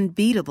for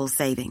unbeatable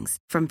savings,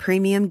 from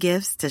premium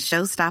gifts to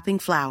show-stopping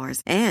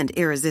flowers and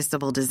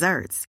irresistible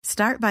desserts.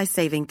 Start by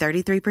saving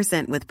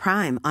 33% with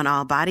Prime on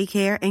all body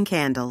care and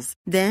candles.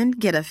 Then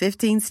get a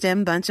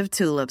 15-stem bunch of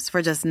tulips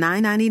for just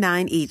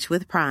 $9.99 each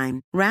with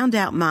Prime. Round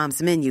out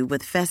Mom's menu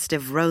with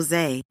festive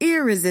rosé,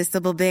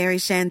 irresistible berry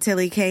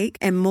chantilly cake,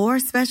 and more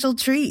special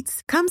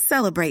treats. Come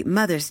celebrate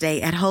Mother's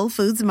Day at Whole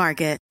Foods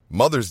Market.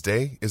 Mother's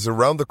Day is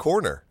around the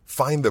corner.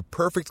 Find the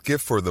perfect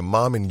gift for the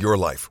mom in your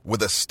life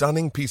with a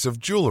stunning piece of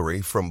jewelry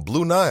from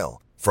Blue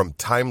Nile. From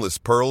timeless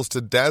pearls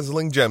to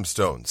dazzling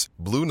gemstones,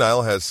 Blue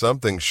Nile has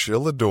something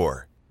she'll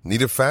adore.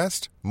 Need it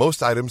fast?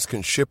 Most items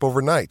can ship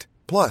overnight.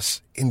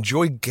 Plus,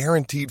 enjoy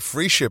guaranteed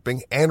free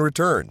shipping and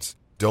returns.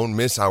 Don't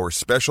miss our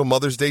special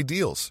Mother's Day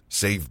deals.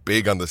 Save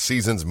big on the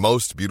season's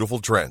most beautiful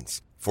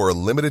trends. For a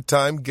limited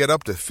time, get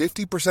up to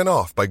 50%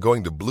 off by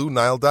going to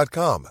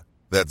BlueNile.com.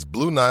 That's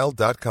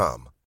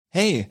BlueNile.com.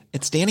 Hey,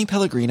 it's Danny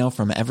Pellegrino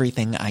from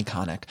Everything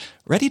Iconic.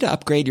 Ready to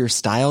upgrade your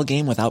style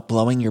game without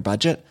blowing your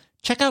budget?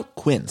 Check out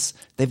Quince.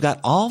 They've got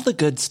all the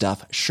good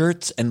stuff,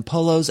 shirts and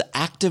polos,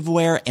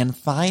 activewear, and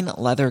fine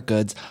leather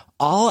goods,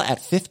 all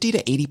at 50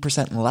 to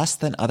 80% less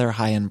than other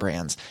high-end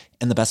brands.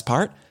 And the best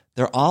part?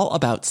 They're all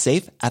about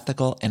safe,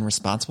 ethical, and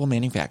responsible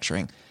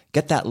manufacturing.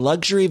 Get that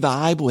luxury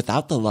vibe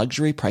without the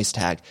luxury price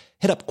tag.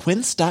 Hit up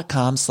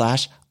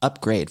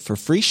quince.com/upgrade for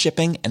free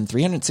shipping and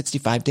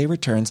 365-day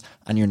returns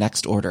on your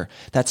next order.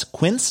 That's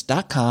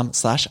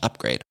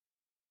quince.com/upgrade.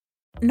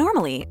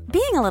 Normally,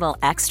 being a little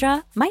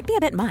extra might be a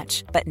bit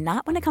much, but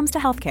not when it comes to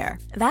healthcare.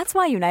 That's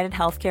why United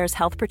Healthcare's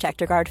Health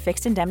Protector Guard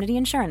fixed indemnity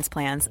insurance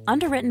plans,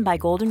 underwritten by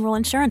Golden Rule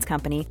Insurance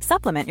Company,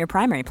 supplement your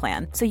primary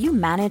plan so you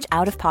manage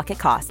out-of-pocket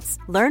costs.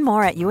 Learn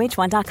more at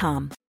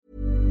uh1.com.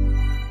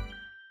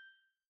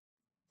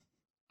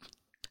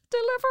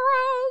 Deliver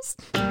us!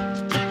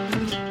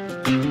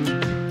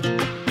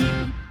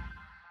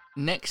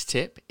 Next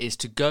tip is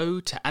to go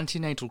to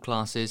antenatal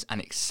classes and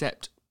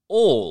accept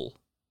all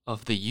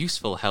of the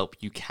useful help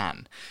you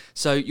can.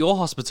 So your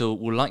hospital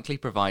will likely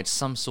provide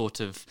some sort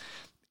of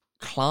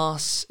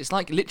class. It's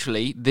like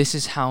literally, this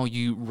is how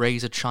you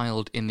raise a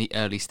child in the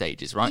early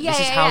stages, right? This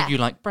is how you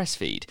like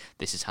breastfeed.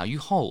 This is how you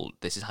hold.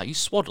 This is how you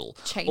swaddle.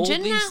 Change a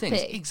these nappy.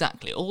 things.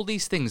 Exactly. All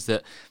these things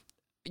that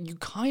you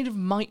kind of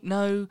might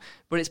know,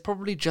 but it's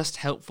probably just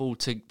helpful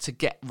to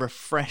get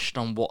refreshed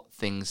on what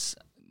things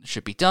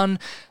should be done.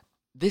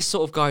 This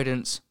sort of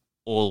guidance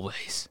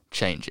always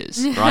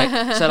changes,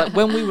 right? So like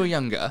when we were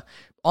younger,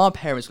 our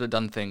parents would have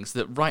done things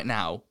that right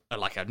now are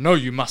like, no,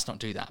 you must not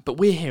do that. But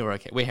we're here,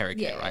 okay, right?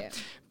 Yeah.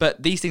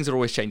 But these things are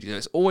always changing. So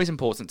it's always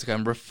important to go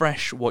and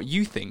refresh what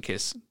you think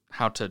is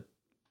how to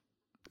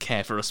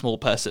care for a small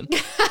person.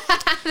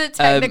 The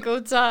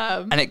technical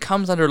term. And it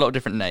comes under a lot of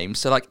different names.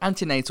 So like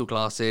antenatal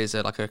classes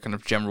are like a kind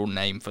of general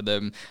name for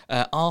them.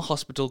 Our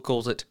hospital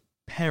calls it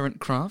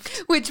parent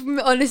craft. Which,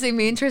 honestly,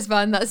 me and Tris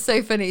find that's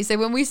so funny. So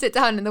when we sit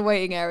down in the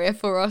waiting area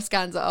for our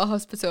scans at our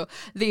hospital,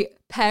 the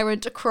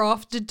parent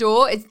craft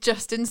door is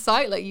just in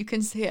sight. Like, you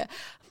can see it.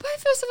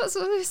 Both of us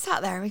we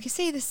sat there and we could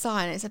see the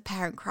sign. It's a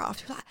parent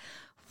craft. We're like,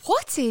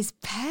 what is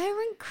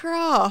parent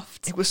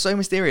craft? It was so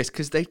mysterious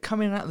because they'd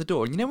come in and out of the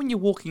door. You know when you're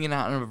walking in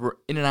and out of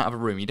a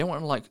room, you don't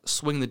want to like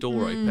swing the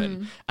door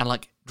open and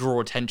like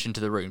draw attention to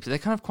the room. So they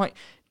kind of quite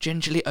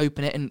gingerly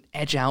open it and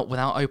edge out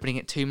without opening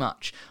it too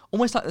much.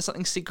 Almost like there's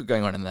something secret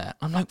going on in there.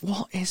 I'm like,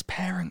 what is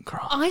parent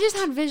craft? I just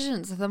had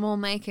visions of them all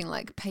making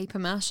like paper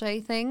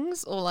mache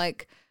things or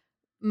like...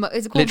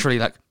 Is it called? Literally,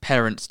 like,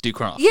 parents do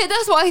craft. Yeah,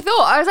 that's what I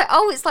thought. I was like,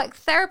 oh, it's like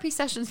therapy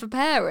sessions for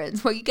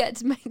parents where you get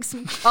to make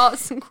some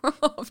arts and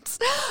crafts.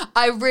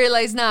 I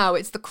realise now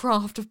it's the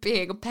craft of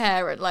being a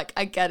parent. Like,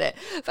 I get it.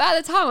 But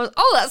at the time, I was,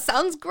 oh, that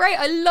sounds great.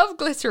 I love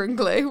glitter and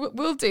glue.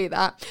 We'll do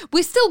that.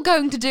 We're still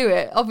going to do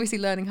it. Obviously,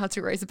 learning how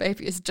to raise a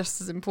baby is just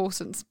as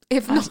important,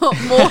 if not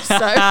more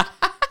so.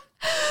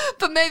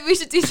 But maybe we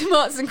should do some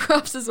arts and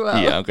crafts as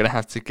well. Yeah, I'm going to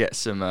have to get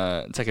some,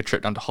 take a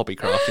trip down to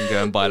Hobbycraft and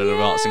go and buy a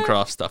little arts and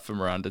crafts stuff from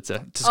Miranda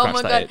to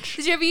scratch that itch.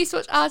 Did you ever used to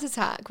watch Art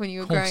Attack when you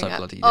were growing up?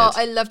 Bloody did. Oh,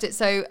 I loved it.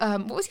 So,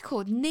 what was he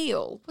called?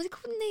 Neil. Was he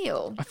called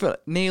Neil? I feel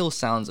like Neil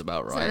sounds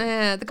about right. So,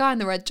 yeah, the guy in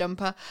the red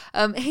jumper.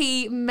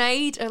 He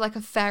made like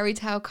a fairy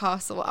tale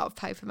castle out of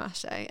paper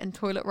mache and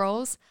toilet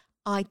rolls.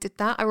 I did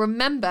that. I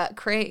remember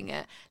creating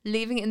it,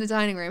 leaving it in the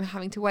dining room,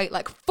 having to wait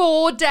like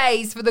 4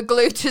 days for the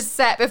glue to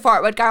set before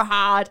it would go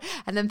hard,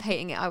 and then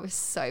painting it. I was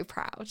so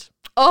proud.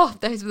 Oh,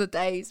 those were the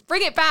days.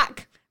 Bring it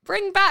back.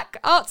 Bring back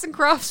arts and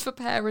crafts for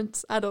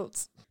parents,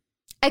 adults.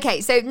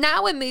 Okay, so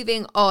now we're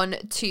moving on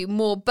to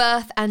more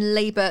birth and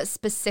labour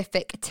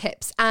specific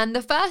tips. And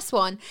the first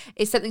one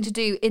is something to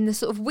do in the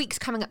sort of weeks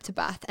coming up to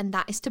birth, and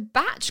that is to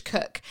batch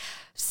cook.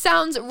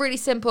 Sounds really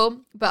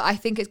simple, but I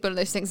think it's one of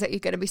those things that you're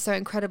going to be so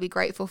incredibly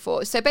grateful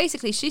for. So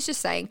basically, she's just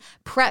saying,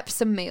 prep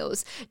some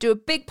meals. Do a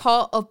big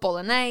pot of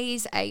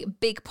bolognese, a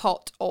big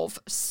pot of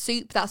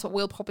soup. That's what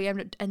we'll probably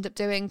end up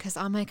doing because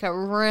I make a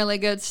really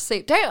good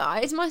soup. Don't I?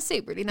 Is my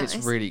soup really nice?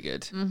 It's really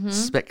good.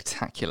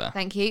 Spectacular.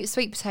 Thank you.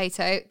 Sweet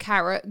potato,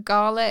 carrot,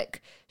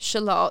 garlic,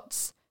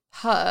 shallots,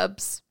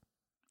 herbs.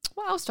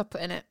 What else do I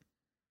put in it?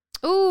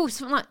 Oh,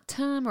 something like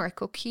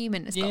turmeric or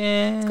cumin. It's got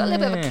a little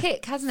bit of a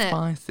kick, hasn't it?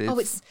 Spices. Oh,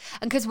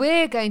 and because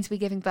we're going to be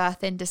giving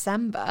birth in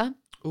December.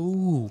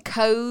 Ooh.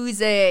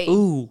 Cozy.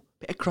 Ooh.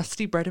 Bit of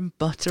crusty bread and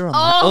butter on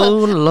that. Oh,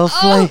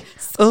 lovely.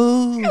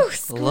 Oh,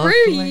 screw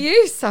lovely.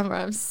 you, Summer.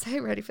 I'm so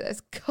ready for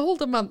those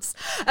colder months.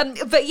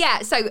 But yeah,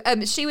 so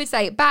she would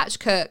say batch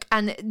cook.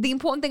 And the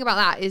important thing about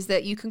that is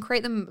that you can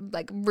create them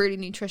like really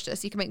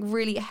nutritious. You can make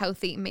really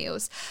healthy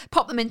meals.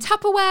 Pop them in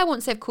Tupperware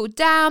once they've cooled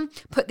down.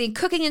 Put the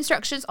cooking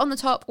instructions on the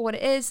top, or what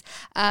it is.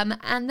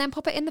 And then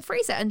pop it in the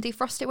freezer and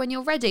defrost it when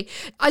you're ready.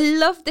 I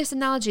love this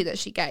analogy that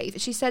she gave.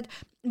 She said,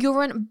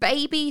 you're in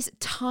baby's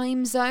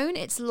time zone.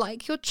 It's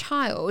like your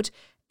child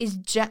is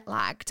jet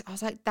lagged. I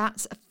was like,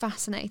 that's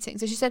fascinating.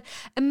 So she said,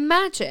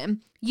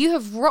 imagine you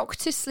have rocked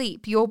to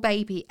sleep your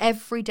baby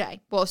every day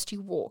whilst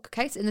you walk.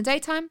 Okay, so in the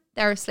daytime,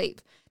 they're asleep.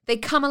 They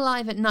come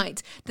alive at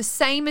night. The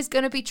same is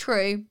going to be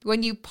true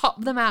when you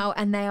pop them out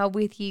and they are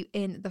with you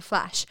in the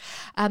flesh.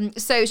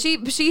 So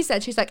she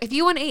said, she's like, if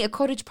you want to eat a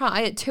cottage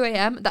pie at 2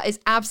 a.m., that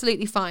is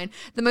absolutely fine.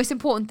 The most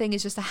important thing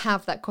is just to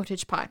have that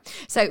cottage pie.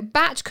 So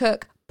batch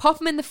cook, pop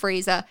them in the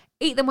freezer,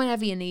 eat them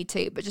whenever you need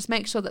to, but just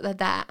make sure that they're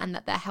there and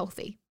that they're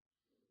healthy.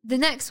 The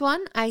next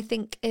one I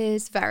think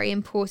is very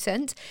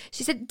important.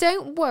 She said,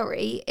 don't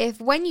worry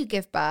if when you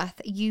give birth,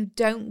 you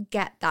don't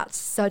get that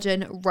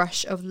sudden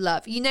rush of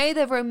love. You know,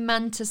 the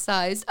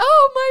romanticized,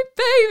 oh,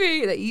 my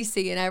baby, that you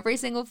see in every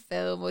single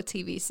film or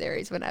TV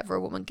series whenever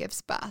a woman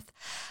gives birth.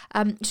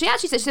 She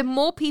actually said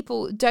more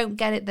people don't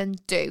get it than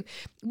do.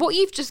 What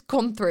you've just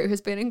gone through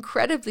has been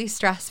incredibly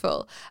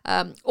stressful.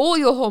 All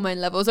your hormone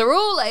levels are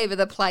all over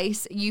the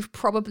place. You've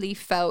probably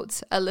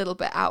felt a little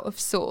bit out of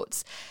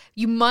sorts.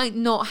 You might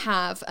not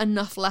have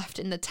enough left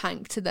in the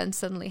tank to then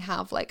suddenly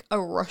have like a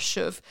rush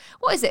of,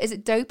 what is it? Is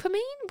it dopamine?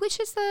 Which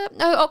is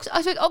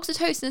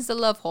oxytocin is the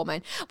love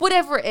hormone.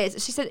 Whatever it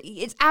is. She said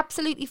it's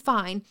absolutely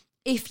fine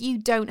if you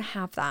don't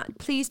have that.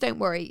 Please don't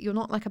worry. You're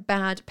not like a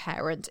bad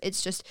parent.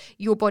 It's just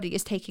your body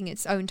is taking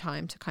its own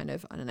time to kind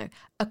of,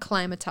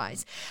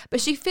 acclimatize.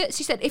 But she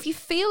said, if you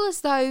feel as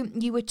though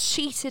you were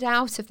cheated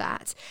out of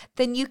that,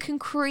 then you can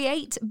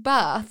create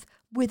birth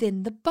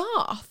within the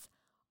bath.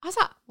 I was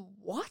like,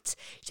 what?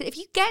 She said, if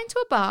you get into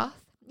a bath,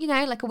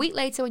 like a week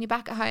later when you're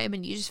back at home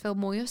and you just feel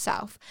more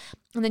yourself,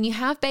 and then you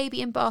have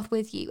baby in bath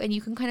with you and you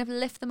can kind of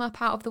lift them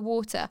up out of the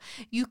water,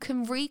 you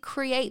can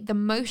recreate the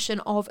motion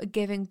of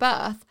giving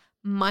birth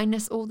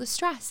minus all the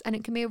stress, and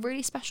it can be a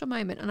really special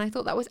moment. And I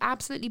thought that was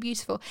absolutely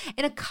beautiful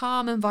in a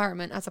calm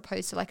environment, as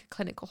opposed to like a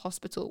clinical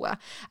hospital where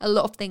a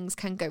lot of things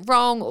can go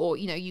wrong, or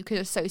you could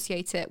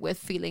associate it with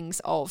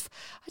feelings of,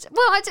 it's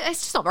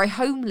just not very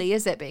homely,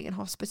 is it, being in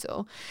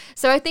hospital?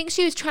 So I think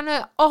she was trying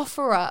to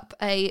offer up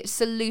a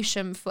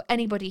solution for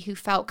anybody who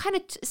felt kind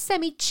of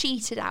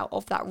semi-cheated out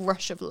of that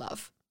rush of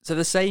love. So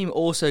the same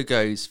also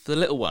goes for the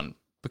little one,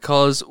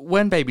 because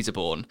when babies are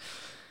born,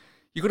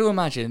 you've got to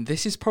imagine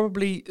this is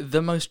probably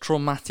the most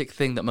traumatic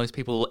thing that most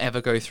people will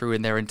ever go through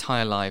in their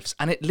entire lives.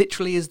 And it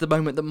literally is the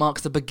moment that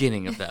marks the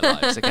beginning of their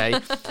lives, okay?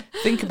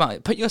 Think about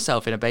it. Put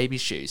yourself in a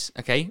baby's shoes,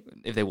 okay?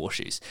 If they wore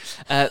shoes.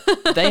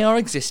 They are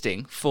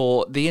existing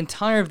for the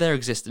entire of their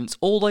existence.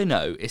 All they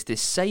know is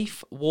this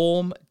safe,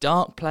 warm,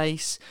 dark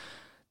place.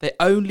 They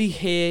only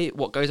hear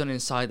what goes on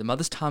inside the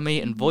mother's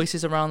tummy and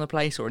voices around the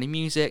place or any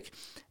music.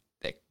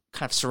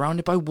 Kind of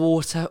surrounded by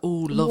water.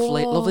 Oh,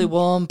 lovely, lovely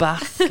warm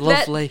bath.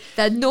 Lovely.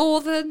 They're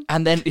northern.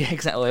 And then, yeah,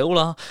 exactly, they all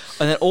are.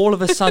 And then all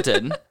of a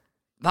sudden,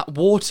 that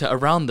water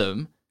around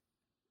them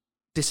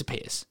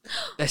disappears.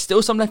 There's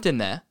still some left in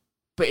there,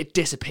 but it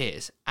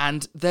disappears.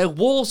 And their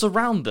walls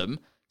around them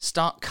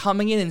start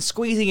coming in and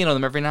squeezing in on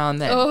them every now and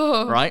then,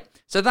 right?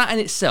 So that in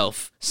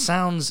itself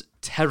sounds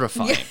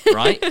terrifying,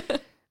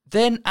 right?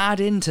 Then add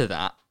into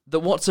that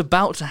what's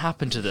about to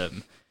happen to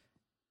them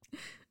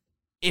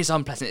is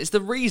unpleasant. It's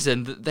the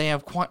reason that they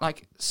have quite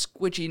like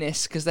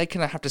squidginess, because they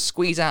kind of have to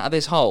squeeze out of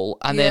this hole,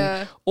 and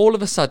then all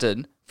of a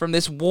sudden, from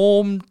this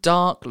warm,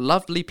 dark,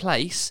 lovely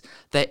place,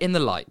 they're in the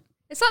light.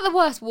 It's like the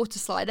worst water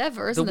slide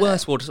ever, isn't it? The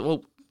worst water.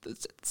 Well, at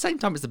the same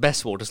time, it's the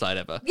best water slide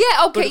ever.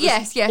 Yeah. Okay.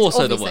 Yes.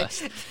 Also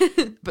obviously. the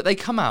worst. But they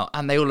come out,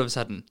 and they all of a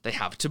sudden they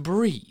have to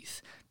breathe.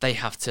 They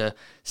have to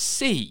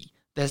see.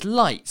 There's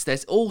lights.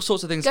 There's all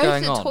sorts of things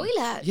going on. Go to the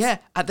toilet. Yeah,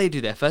 and they do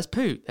their first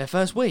poo, their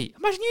first wee.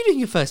 Imagine you doing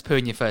your first poo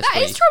and your first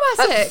wee. That is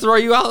traumatic. That'd throw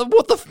you out.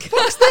 What the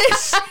fuck's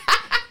this?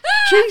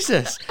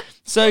 Jesus.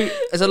 So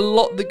there's a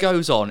lot that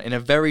goes on in a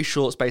very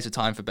short space of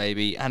time for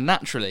baby, and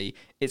naturally,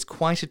 it's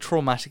quite a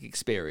traumatic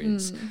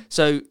experience.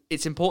 So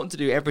it's important to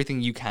do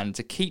everything you can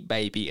to keep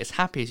baby as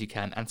happy as you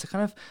can, and to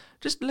kind of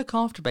just look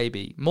after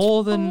baby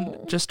more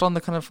than just on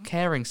the kind of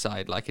caring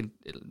side, like in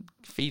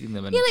feeding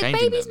them and changing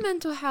them. Baby's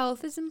mental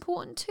health is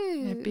important too.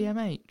 Yeah,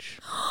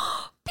 BMH.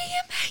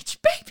 BMH,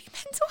 baby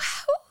mental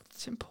health.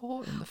 It's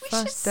important. The We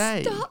first should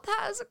day. start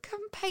that as a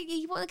campaign.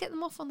 You want to get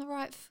them off on the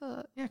right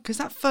foot. Yeah, because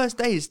that first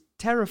day is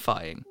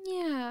terrifying.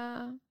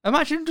 Yeah.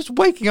 Imagine just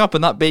waking up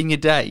and that being your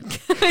day.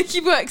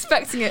 You were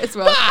expecting it as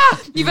well.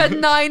 You've had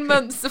 9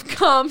 months of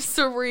calm,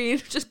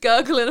 serene, just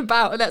gurgling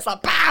about, and it's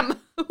like, bam!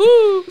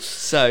 Woo!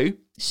 So,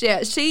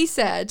 She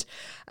said,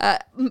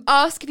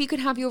 ask if you could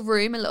have your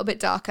room a little bit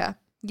darker.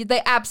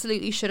 They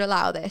absolutely should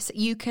allow this.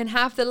 You can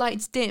have the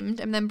lights dimmed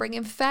and then bring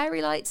in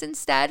fairy lights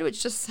instead,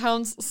 which just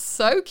sounds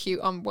so cute.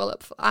 I'm well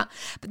up for that.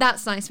 But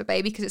that's nice for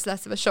baby because it's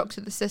less of a shock to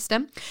the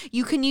system.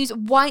 You can use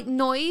white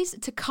noise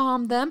to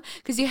calm them,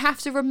 because you have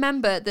to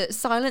remember that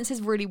silence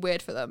is really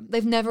weird for them.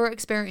 They've never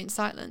experienced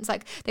silence.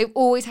 Like, they've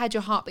always had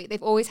your heartbeat.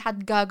 They've always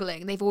had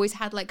gurgling. They've always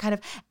had like kind of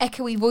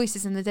echoey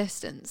voices in the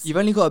distance. you've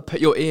only got to put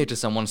your ear to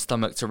someone's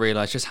stomach to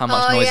realise just how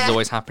much noise is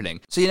always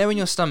happening. So, when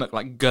your stomach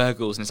like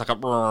gurgles and it's like a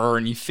brrr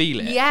and you feel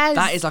it? Yes.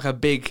 That is like a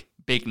big,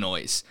 big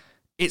noise.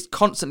 It's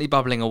constantly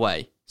bubbling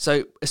away.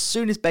 So as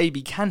soon as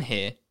baby can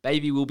hear,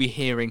 baby will be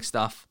hearing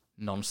stuff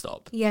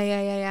non-stop.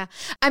 Yeah.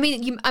 I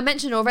mean, I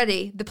mentioned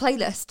already the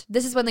playlist.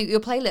 This is when your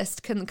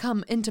playlist can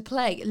come into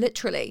play,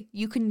 literally.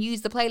 You can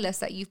use the playlist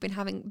that you've been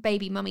having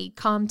baby mummy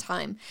calm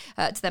time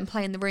to then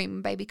play in the room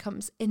when baby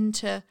comes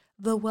into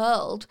the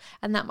world,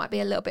 and that might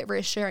be a little bit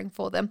reassuring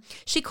for them.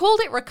 She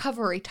called it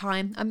recovery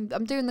time.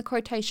 I'm doing the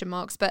quotation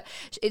marks, but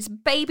it's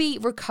baby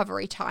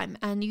recovery time,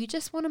 and you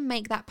just want to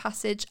make that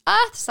passage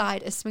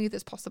earthside as smooth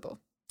as possible.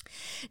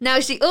 Now,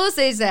 she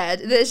also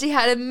said that she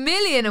had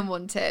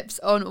 1,000,001 tips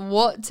on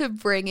what to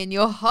bring in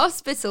your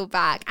hospital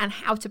bag and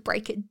how to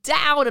break it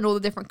down and all the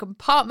different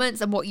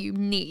compartments and what you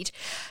need.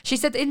 She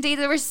said that indeed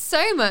there is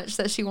so much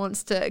that she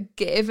wants to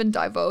give and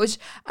divulge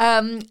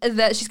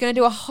that she's going to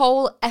do a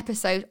whole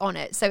episode on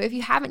it. So if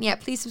you haven't yet,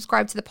 please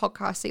subscribe to the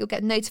podcast so you'll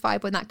get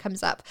notified when that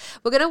comes up.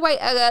 We're going to wait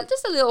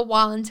just a little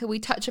while until we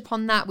touch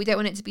upon that. We don't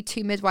want it to be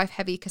too midwife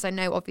heavy, because I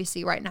know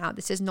obviously right now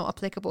this is not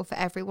applicable for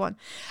everyone.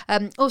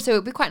 Also, it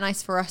would be quite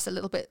nice for us a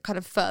little bit kind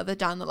of further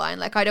down the line.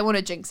 Like, I don't want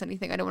to jinx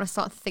anything. I don't want to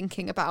start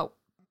thinking about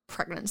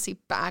pregnancy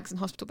bags and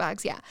hospital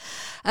bags yet.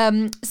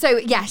 So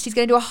yeah, she's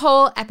going to do a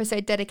whole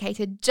episode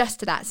dedicated just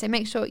to that. So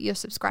make sure you're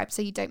subscribed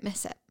so you don't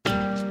miss it.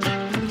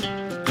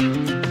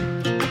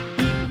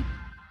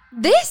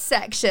 This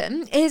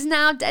section is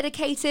now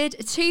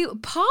dedicated to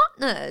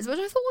partners, which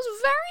I thought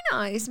was very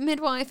nice.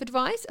 Midwife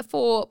advice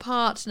for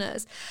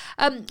partners.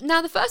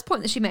 Now, the first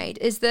point that she made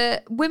is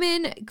that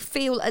women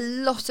feel a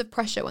lot of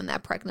pressure when they're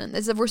pregnant.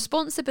 There's a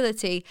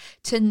responsibility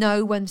to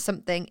know when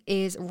something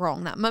is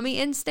wrong. That mummy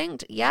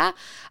instinct, yeah?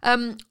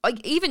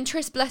 Even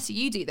Tris, bless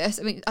you do this.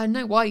 I mean, I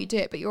know why you do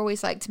it, but you're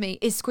always like to me,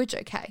 is Squidge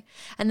okay?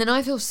 And then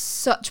I feel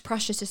such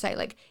pressure to say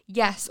like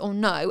yes or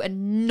no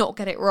and not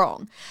get it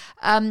wrong.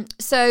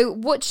 So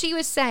what she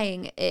was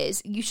saying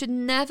is you should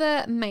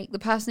never make the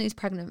person who's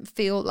pregnant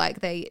feel like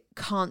they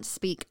can't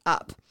speak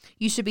up.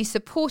 You should be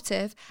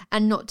supportive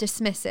and not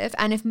dismissive.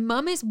 And if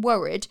mum is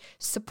worried,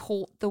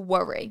 support the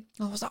worry.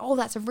 I was like, oh,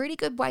 that's a really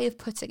good way of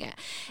putting it.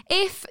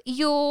 If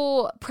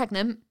you're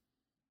pregnant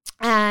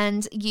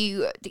and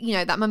you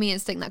know, that mummy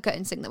instinct, that gut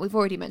instinct that we've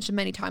already mentioned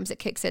many times, it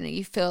kicks in and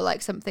you feel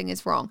like something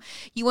is wrong.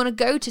 You want to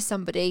go to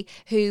somebody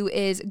who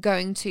is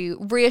going to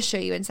reassure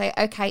you and say,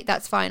 okay,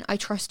 that's fine. I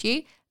trust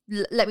you.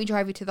 Let me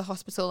drive you to the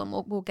hospital and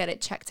we'll get it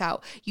checked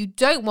out. You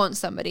don't want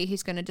somebody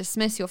who's going to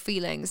dismiss your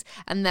feelings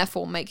and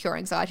therefore make your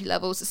anxiety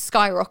levels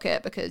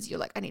skyrocket because you're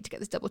like, I need to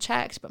get this double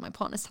checked, but my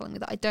partner's telling me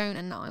that I don't,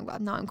 and now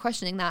I'm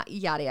questioning that,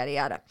 yada, yada,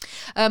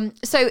 yada.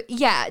 So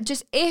yeah,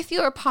 just if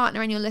you're a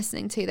partner and you're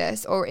listening to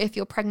this, or if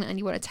you're pregnant and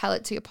you want to tell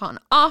it to your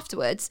partner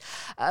afterwards,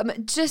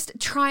 just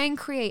try and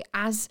create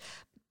as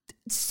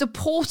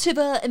supportive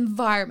an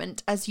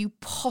environment as you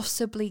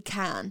possibly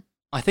can.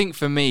 I think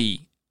for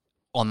me,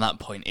 on that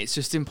point, it's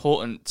just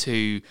important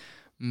to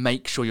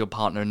make sure your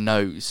partner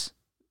knows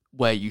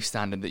where you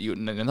stand and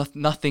that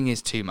nothing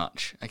is too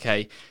much,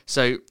 okay?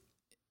 So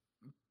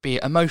be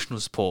it emotional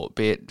support,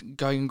 be it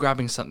going and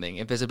grabbing something,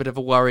 if there's a bit of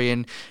a worry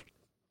and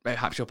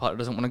perhaps your partner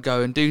doesn't want to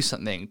go and do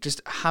something,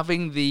 just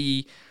having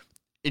the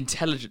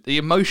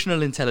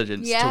emotional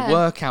intelligence to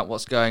work out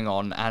what's going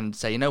on and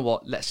say, you know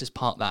what, let's just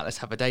park that, let's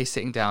have a day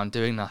sitting down,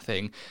 doing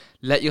nothing,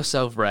 let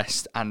yourself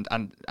rest, and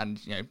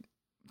you know,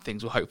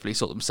 things will hopefully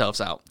sort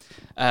themselves out.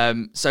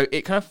 So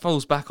it kind of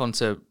falls back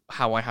onto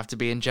how I have to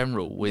be in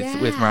general with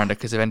Miranda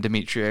because of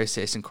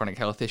endometriosis and chronic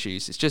health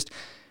issues. It's just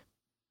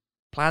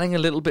planning a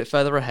little bit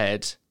further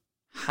ahead,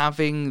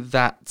 having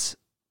that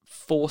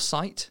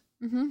foresight.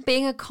 Mm-hmm.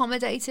 Being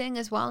accommodating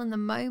as well in the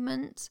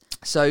moment.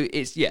 So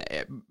it's,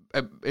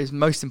 it's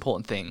most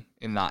important thing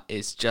in that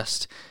is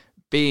just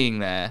being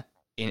there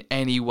in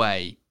any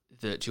way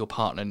that your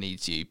partner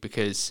needs you,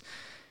 because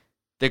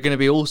there are going to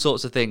be all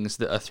sorts of things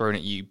that are thrown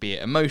at you, be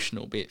it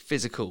emotional, be it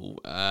physical.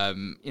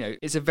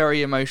 It's a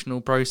very emotional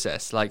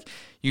process. Like,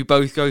 you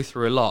both go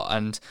through a lot,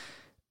 and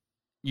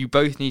you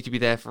both need to be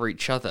there for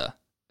each other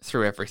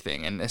through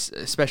everything. And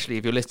especially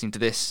if you're listening to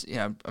this,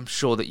 I'm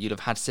sure that you'd have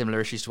had similar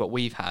issues to what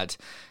we've had.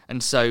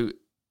 And so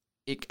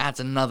it adds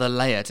another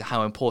layer to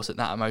how important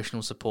that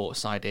emotional support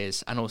side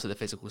is, and also the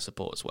physical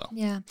support as well.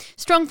 Yeah.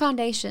 Strong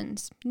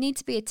foundations. Need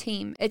to be a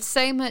team. It's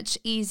so much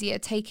easier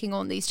taking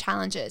on these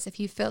challenges if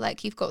you feel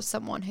like you've got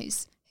someone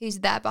who's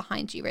there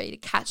behind you, ready to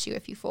catch you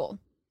if you fall.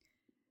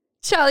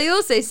 Charlie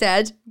also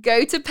said,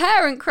 go to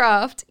Parent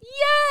Craft.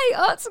 Yay!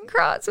 Arts and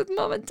crafts with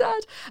mum and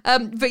dad.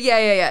 But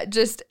yeah.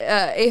 Just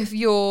if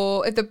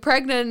the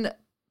pregnant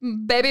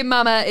baby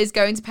mama is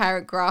going to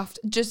Parent Craft,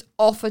 just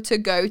offer to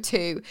go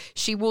too.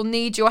 She will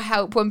need your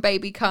help when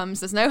baby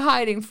comes. There's no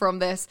hiding from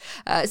this.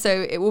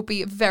 So it will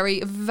be very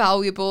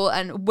valuable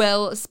and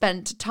well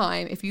spent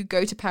time if you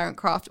go to Parent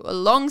Craft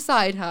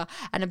alongside her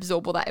and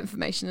absorb all that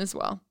information as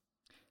well.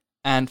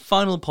 And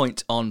final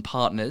point on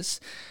partners.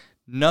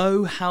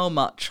 Know how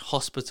much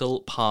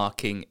hospital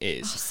parking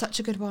is. Oh, such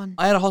a good one.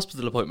 I had a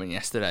hospital appointment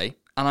yesterday,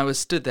 and I was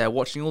stood there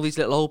watching all these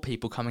little old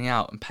people coming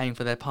out and paying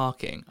for their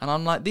parking. And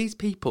I'm like, these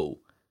people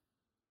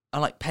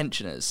are like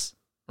pensioners,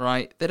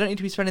 right? They don't need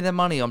to be spending their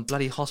money on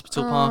bloody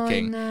hospital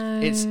parking. No.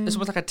 It's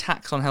almost like a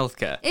tax on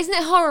healthcare. Isn't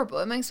it horrible?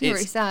 It makes me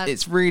really sad.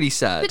 It's really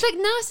sad. But like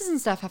nurses and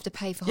stuff have to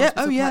pay for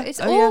hospital parking. It's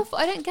awful.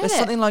 I don't get There's it.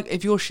 something like,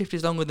 if your shift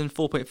is longer than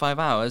 4.5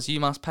 hours, you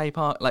must pay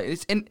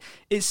Like,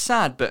 it's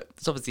sad, but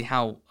it's obviously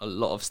how a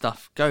lot of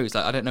stuff goes.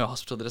 Like, I don't know a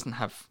hospital that doesn't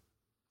have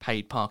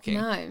paid parking.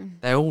 No.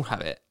 They all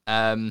have it,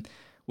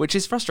 which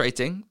is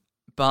frustrating,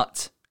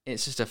 but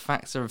it's just a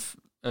factor of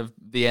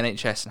the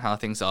NHS and how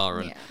things are,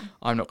 and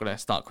I'm not going to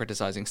start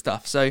criticising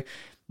stuff. So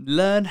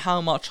learn how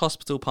much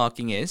hospital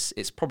parking is.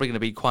 It's probably going to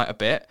be quite a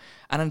bit,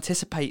 and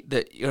anticipate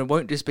that it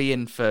won't just be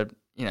in for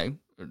an hour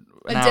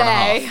and a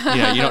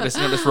half. You're not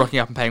just rocking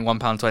up and paying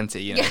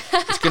 £1.20.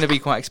 It's going to be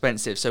quite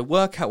expensive. So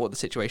work out what the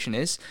situation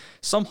is.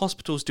 Some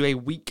hospitals do a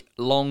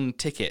week-long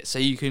ticket, so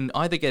you can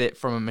either get it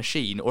from a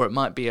machine, or it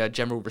might be a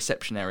general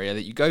reception area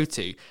that you go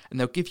to, and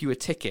they'll give you a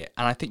ticket.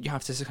 And I think you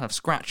have to kind of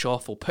scratch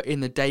off or put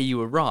in the day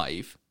you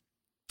arrive,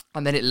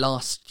 and then it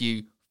lasts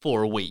you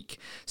for a week.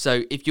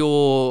 So if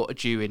you're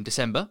due in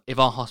December, if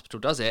our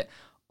hospital does it,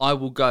 I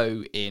will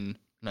go in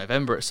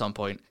November at some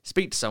point,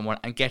 speak to someone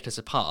and get us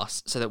a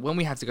pass, so that when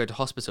we have to go to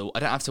hospital, I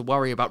don't have to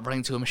worry about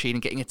running to a machine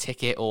and getting a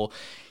ticket, or,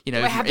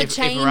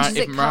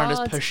 if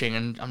Miranda's pushing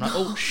and I'm like,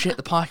 oh shit,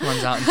 the parking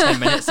runs out in 10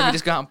 minutes, let me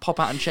just go out and pop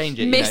out and change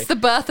it. Miss the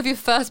birth of your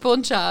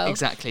firstborn child.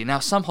 Exactly. Now,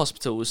 some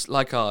hospitals,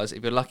 like ours,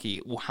 if you're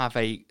lucky, will have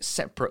a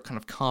separate kind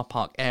of car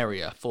park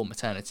area for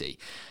maternity.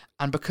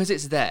 And because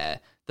it's there,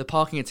 the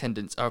parking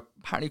attendants are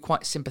apparently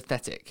quite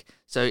sympathetic.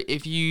 So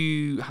if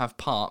you have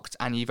parked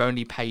and you've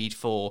only paid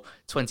for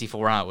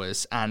 24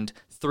 hours and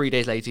 3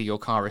 days later your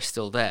car is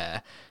still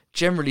there,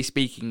 generally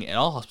speaking, in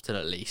our hospital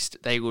at least,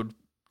 they would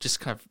just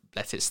kind of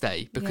let it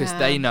stay, because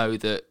they know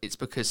that it's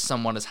because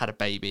someone has had a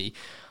baby.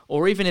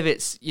 Or even if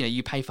it's,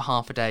 you pay for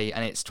half a day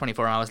and it's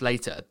 24 hours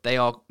later, they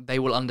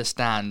will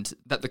understand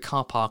that the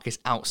car park is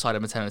outside a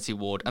maternity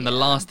ward, and the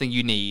last thing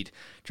you need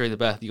during the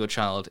birth of your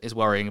child is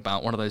worrying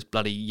about one of those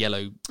bloody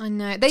yellow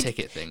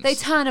ticket things. They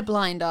turn a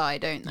blind eye,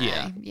 don't they?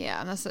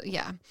 Yeah.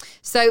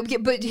 So,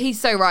 but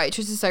he's so right.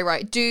 Tris is so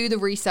right. Do the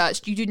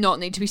research. You do not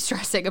need to be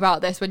stressing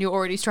about this when you're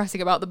already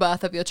stressing about the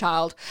birth of your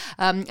child,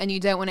 and you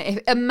don't want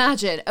to.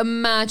 Imagine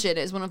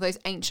it's one of those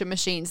ancient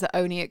machines that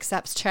only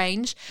accepts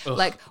change. Ugh.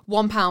 Like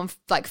 £1,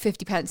 like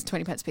 50 pence,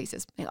 20 pence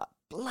pieces. You're like,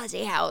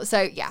 bloody hell.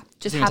 So yeah,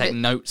 just have take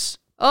notes.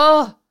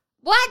 Oh,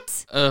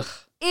 what? Ugh.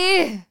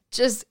 Ew.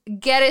 Just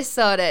get it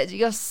sorted.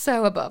 You're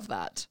so above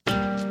that.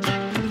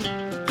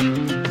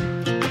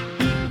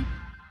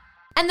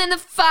 And then the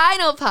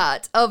final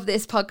part of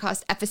this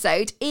podcast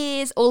episode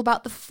is all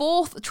about the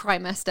fourth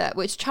trimester,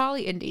 which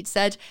Charlie indeed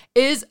said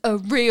is a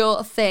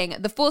real thing.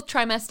 The fourth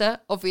trimester,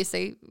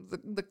 obviously,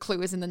 the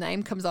clue is in the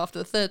name, comes after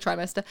the third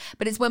trimester,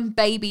 but it's when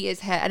baby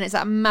is here, and it's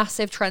that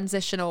massive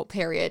transitional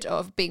period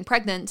of being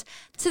pregnant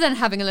to then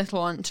having a little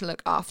one to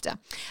look after.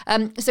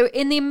 So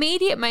in the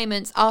immediate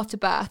moments after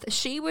birth,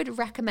 she would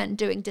recommend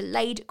doing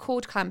delayed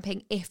cord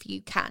clamping if you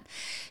can.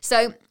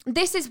 So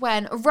this is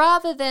when,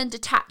 rather than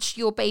detach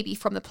your baby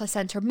from the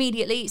placenta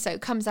immediately, so it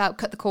comes out,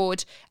 cut the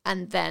cord,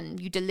 and then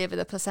you deliver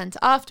the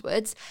placenta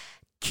afterwards,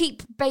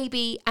 keep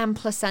baby and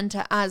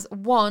placenta as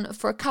one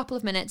for a couple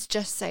of minutes,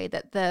 just so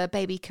that the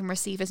baby can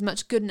receive as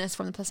much goodness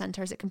from the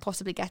placenta as it can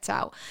possibly get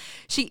out.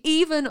 She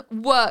even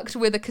worked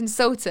with a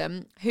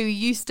consultant who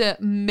used to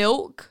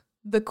milk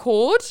the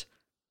cord,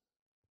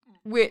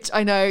 which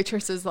I know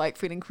Trissa's like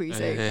feeling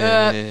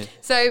queasy.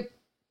 So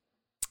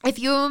if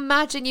you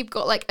imagine you've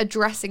got like a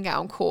dressing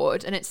gown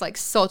cord and it's like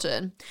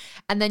sodden,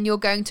 and then you're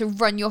going to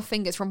run your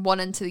fingers from one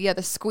end to the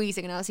other,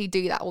 squeezing, and as you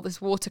do that, all this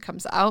water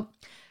comes out.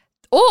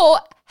 Or,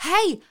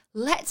 hey,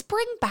 let's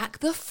bring back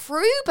the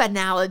froob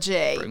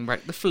analogy. Bring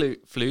back the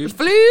floob.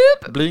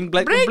 Floob. Bring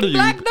back Bring the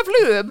back floob. the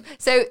floob.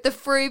 So the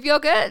froob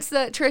yogurts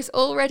that Tris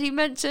already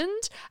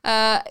mentioned,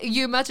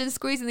 you imagine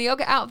squeezing the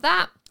yogurt out of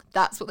that.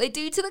 That's what they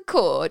do to the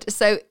cord.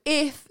 So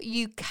if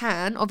you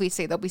can,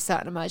 obviously there'll be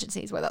certain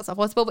emergencies where that's not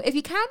possible, but if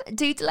you can,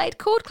 do delayed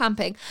cord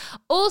clamping.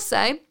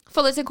 Also,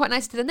 follows in quite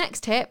nicely to the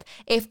next tip.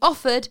 If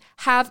offered,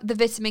 have the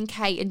vitamin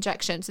K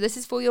injection. So this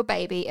is for your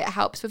baby. It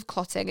helps with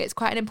clotting. It's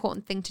quite an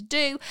important thing to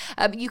do.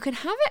 You can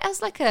have it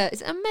as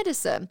it's a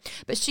medicine,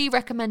 but she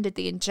recommended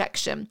the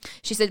injection.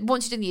 She said,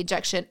 once you do the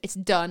injection, it's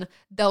done.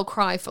 They'll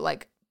cry for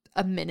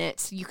a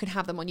minute. You can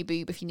have them on your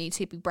boob if you need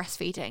to be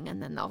breastfeeding,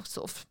 and then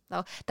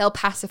they'll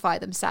pacify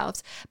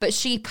themselves. But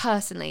she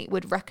personally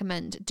would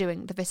recommend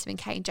doing the vitamin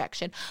K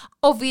injection.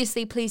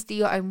 Obviously, please do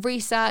your own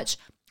research.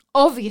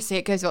 Obviously,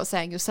 it goes without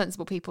saying, you're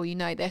sensible people, you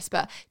know this,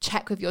 but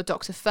check with your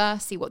doctor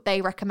first, see what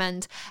they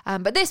recommend.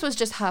 But this was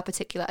just her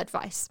particular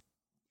advice.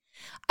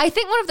 I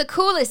think one of the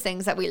coolest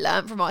things that we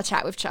learned from our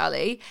chat with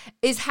Charlie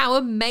is how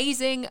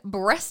amazing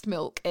breast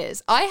milk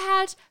is. I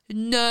had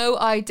no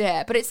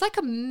idea, but it's like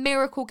a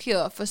miracle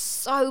cure for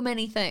so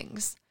many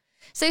things.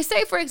 So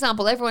say, for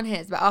example, everyone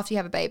hears that after you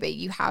have a baby,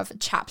 you have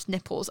chapped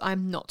nipples.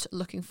 I'm not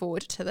looking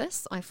forward to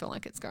this. I feel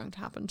like it's going to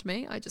happen to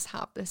me. I just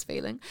have this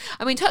feeling.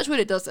 I mean, touch wood,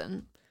 it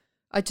doesn't.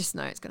 I just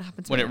know it's going to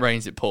happen to me. When it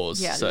rains, it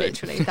pours. Yeah, so.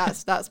 Literally.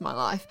 That's my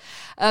life.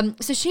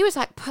 So she was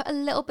like, put a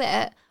little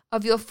bit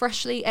of your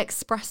freshly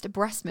expressed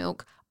breast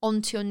milk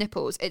onto your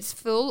nipples. It's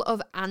full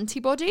of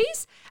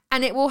antibodies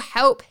and it will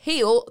help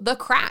heal the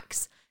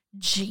cracks.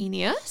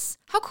 Genius.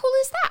 How cool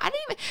is that?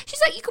 She's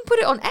like, you can put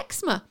it on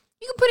eczema.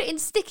 You can put it in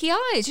sticky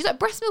eyes. She's like,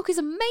 breast milk is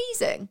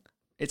amazing.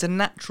 It's a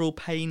natural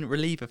pain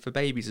reliever for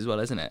babies as well,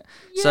 isn't it?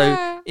 Yeah.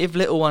 So if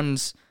little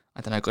ones, I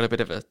don't know, got a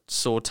bit of a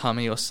sore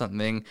tummy or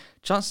something,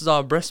 chances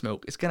are breast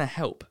milk is going to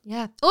help.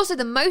 Yeah. Also,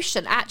 the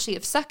motion actually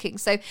of sucking.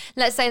 So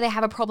let's say they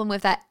have a problem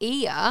with their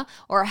ear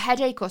or a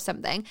headache or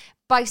something.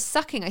 By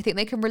sucking, I think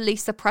they can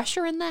release the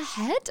pressure in their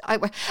head.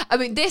 I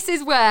mean, this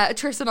is where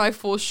Tris and I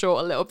fall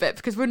short a little bit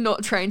because we're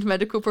not trained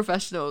medical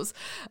professionals,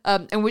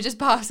 and we're just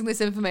passing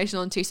this information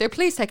on to you. So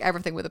please take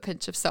everything with a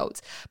pinch of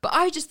salt. But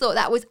I just thought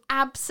that was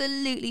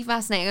absolutely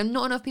fascinating, and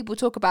not enough people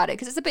talk about it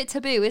because it's a bit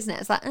taboo, isn't it?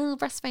 It's like, oh,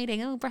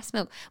 breastfeeding, oh, breast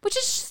milk, which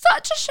is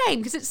such a shame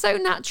because it's so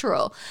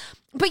natural.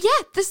 But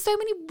yeah, there's so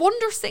many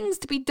wondrous things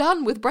to be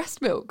done with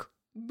breast milk.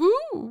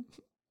 Woo!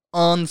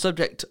 On the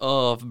subject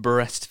of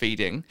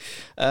breastfeeding,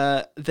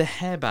 the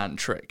hairband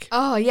trick.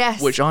 Oh,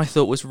 yes. Which I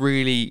thought was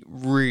really,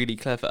 really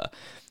clever.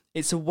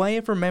 It's a way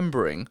of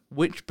remembering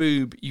which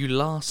boob you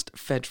last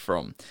fed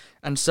from.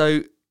 And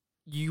so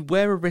you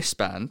wear a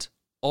wristband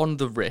on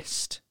the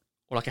wrist,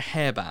 or like a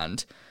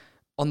hairband,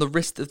 on the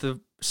wrist of the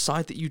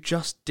side that you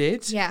just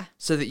did. Yeah.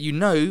 So that you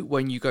know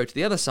when you go to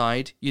the other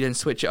side, you then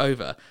switch it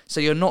over. So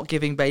you're not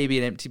giving baby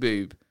an empty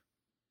boob.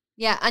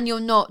 Yeah, and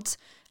you're not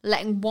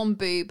letting one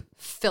boob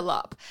fill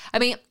up. I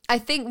mean, I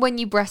think when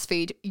you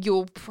breastfeed,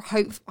 you'll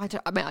hope, I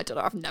don't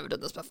know, I've never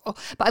done this before,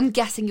 but I'm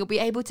guessing you'll be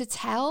able to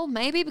tell,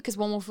 maybe, because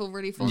one will feel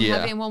really full and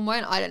heavy and one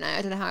won't. I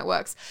don't know how it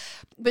works.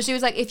 But she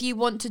was like, if you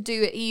want to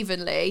do it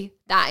evenly,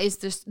 that is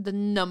just the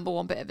number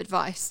one bit of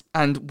advice.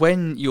 And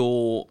when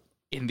you're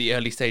in the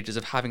early stages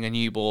of having a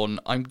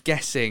newborn, I'm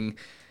guessing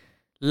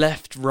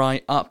left,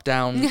 right, up,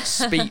 down,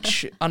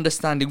 speech,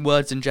 understanding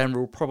words in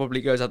general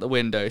probably goes out the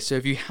window. So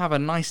if you have a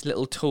nice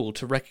little tool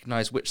to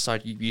recognise which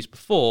side you've used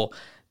before,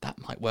 that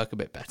might work a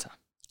bit better.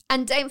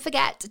 And don't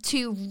forget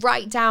to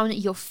write down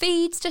your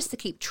feeds just to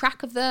keep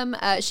track of them.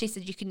 She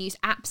said you can use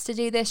apps to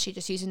do this. She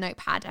just used a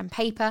notepad and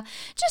paper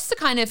just to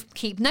kind of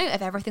keep note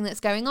of everything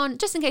that's going on,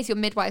 just in case your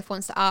midwife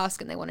wants to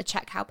ask and they want to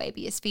check how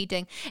baby is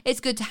feeding.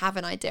 It's good to have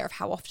an idea of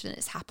how often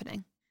it's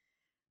happening.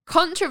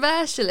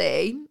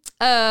 Controversially,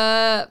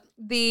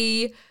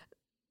 the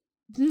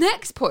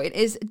next point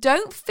is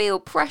don't feel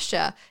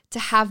pressure to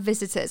have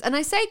visitors. And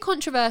I say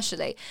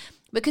controversially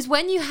because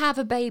when you have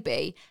a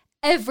baby,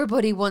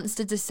 everybody wants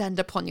to descend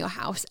upon your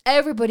house.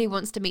 Everybody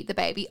wants to meet the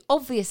baby.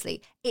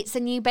 Obviously, it's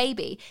a new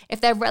baby. If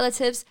they're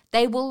relatives,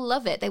 they will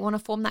love it. They want to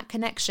form that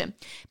connection.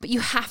 But you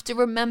have to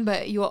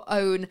remember your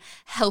own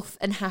health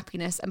and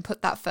happiness and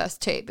put that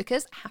first too,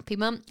 because happy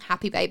mum,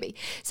 happy baby.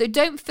 So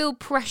don't feel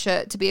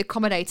pressure to be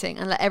accommodating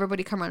and let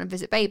everybody come around and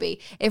visit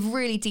baby. If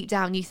really deep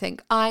down you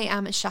think, I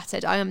am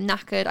shattered, I am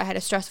knackered, I had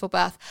a stressful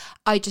birth,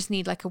 I just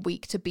need like a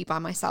week to be by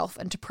myself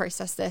and to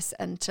process this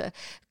and to,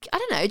 I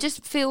don't know,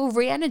 just feel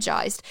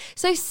re-energized.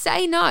 So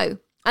say no.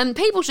 And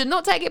people should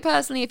not take it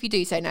personally if you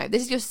do say no.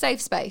 This is your safe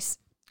space.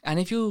 And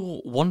if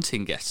you're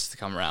wanting guests to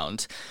come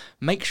around,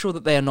 make sure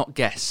that they are not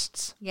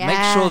guests. Yes.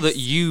 Make sure that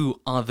you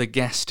are the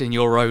guest in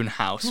your own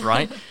house,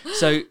 right?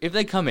 So if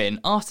they come in,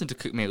 ask them to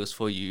cook meals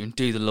for you and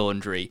do the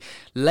laundry.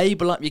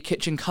 Label up your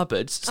kitchen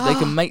cupboards so they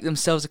can make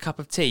themselves a cup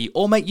of tea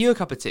or make you a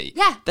cup of tea.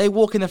 Yeah. They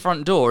walk in the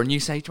front door and you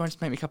say, do you want to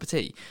make me a cup of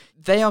tea?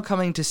 They are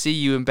coming to see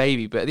you and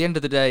baby, but at the end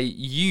of the day,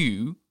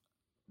 you,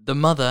 the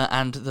mother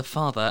and the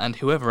father and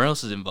whoever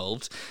else is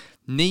involved,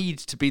 need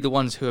to be the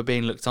ones who are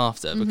being looked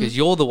after because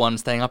you're the one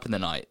staying up in the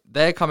night.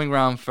 They're coming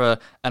around for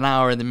an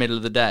hour in the middle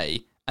of the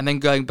day and then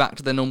going back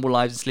to their normal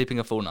lives and sleeping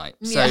a full night.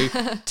 So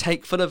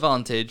take full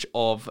advantage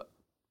of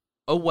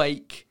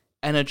awake,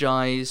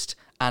 energized,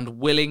 and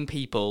willing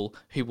people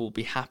who will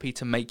be happy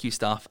to make you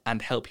stuff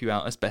and help you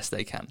out as best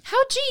they can. How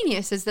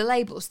genius is the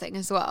labels thing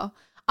as well?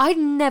 I'd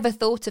never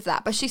thought of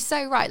that, but she's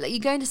so right. Like, you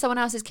go into someone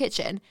else's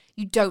kitchen,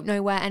 you don't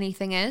know where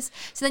anything is.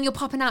 So then you're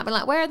popping out and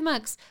like, where are the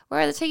mugs?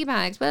 Where are the tea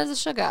bags? Where's the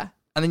sugar?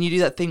 And then you do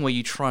that thing where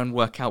you try and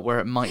work out where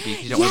it might be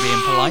because you don't want to be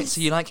impolite. So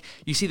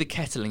you see the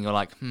kettle and you're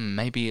like,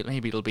 maybe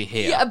it'll be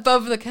here. Yeah,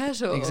 above the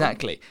kettle.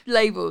 Exactly.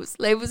 Labels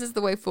is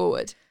the way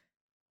forward.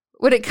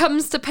 When it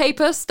comes to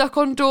paper stuck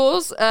on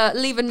doors,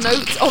 leave a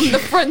note on the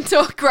front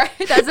door. Great,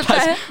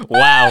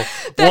 wow,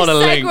 what a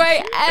link.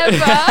 Segue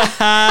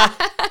ever.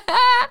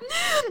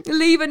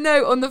 Leave a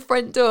note on the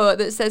front door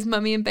that says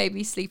 "Mummy and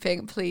baby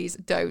sleeping, please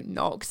don't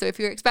knock." So if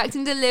you're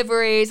expecting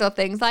deliveries or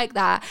things like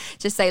that,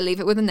 just say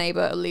leave it with a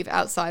neighbour or leave it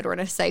outside or in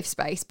a safe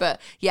space.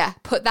 But yeah,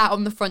 put that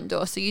on the front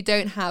door so you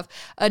don't have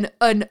an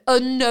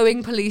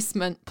unknowing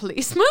policeman?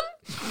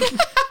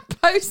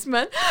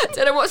 Postman,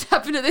 don't know what's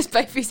happened at this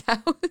baby's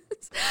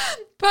house.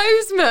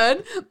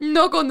 Postman,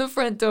 knock on the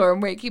front door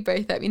and wake you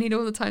both up. You need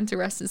all the time to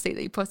rest and sleep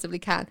that you possibly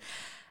can.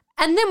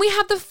 And then we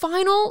have the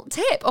final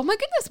tip. Oh my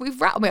goodness,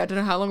 we've rattled me. I don't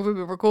know how long we've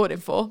been recording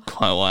for.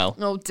 Quite a while.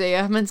 Oh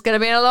dear, it's going to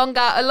be a long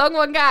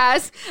one,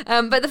 guys.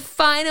 But the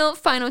final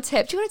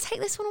tip. Do you want to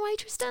take this one away,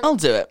 Tristan? I'll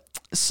do it.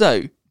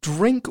 So,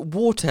 drink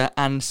water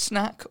and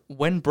snack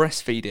when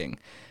breastfeeding.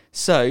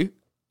 So,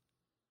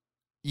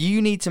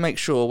 you need to make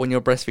sure when you're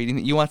breastfeeding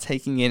that you are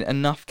taking in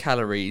enough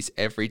calories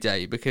every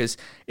day because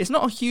it's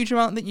not a huge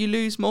amount that you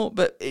lose more,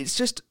 but it's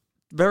just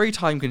very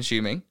time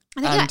consuming.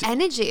 I think that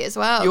energy as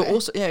well. You're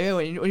also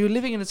you're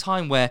living in a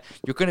time where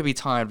you're going to be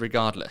tired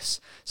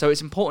regardless. So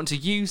it's important to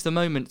use the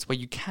moments where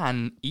you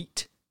can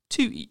eat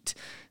to eat.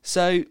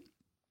 So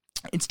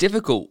it's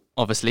difficult,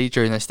 obviously,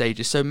 during those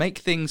stages. So make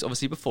things,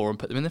 obviously, before and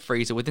put them in the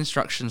freezer with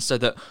instructions so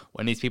that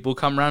when these people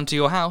come round to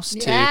your house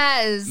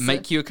to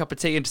make you a cup of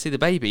tea and to see the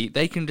baby,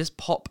 they can just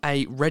pop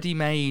a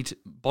ready-made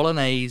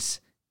bolognese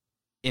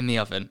in the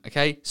oven,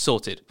 okay?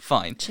 Sorted.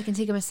 Fine. Chicken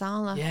tikka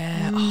masala.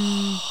 Yeah.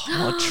 Oh,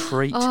 what a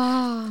treat.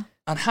 Oh.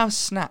 And have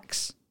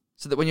snacks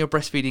so that when you're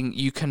breastfeeding,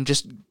 you can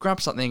just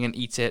grab something and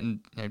eat it and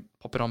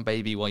pop it on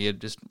baby while you're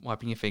just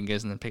wiping your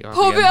fingers and then pick it up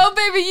Pop again. it on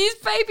baby. Use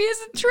baby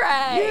as a tray.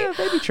 Yeah,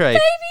 baby tray.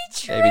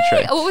 Baby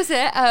tray. What was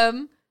it?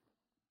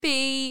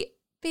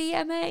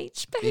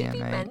 BMH. Baby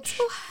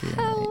mental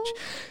health.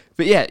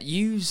 But yeah,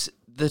 use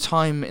the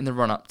time in the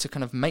run-up to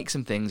kind of make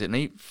some things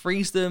and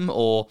freeze them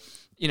or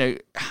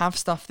have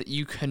stuff that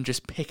you can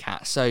just pick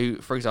at. So,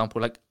 for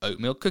example, like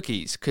oatmeal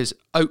cookies, because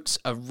oats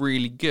are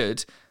really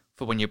good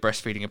for when you're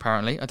breastfeeding,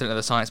 apparently. I don't know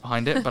the science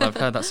behind it, but I've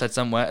heard that said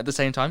somewhere. At the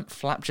same time,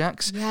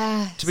 flapjacks.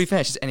 Yes. To be fair,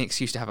 it's just any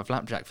excuse to have a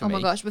flapjack for me. Oh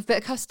my gosh, with a bit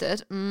of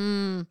custard.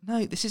 No,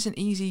 this isn't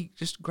easy.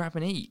 Just grab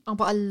and eat. Oh,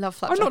 but I love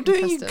flapjack. I'm not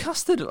doing you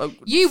custard.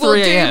 You will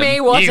do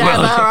me whatever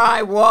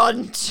I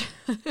want.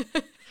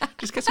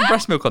 Just get some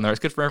breast milk on there. It's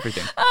good for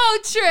everything. Oh,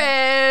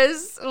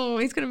 Triz. Oh,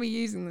 he's going to be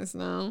using this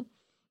now.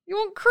 You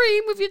want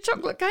cream with your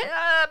chocolate cake?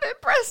 A bit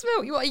of breast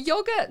milk. You want a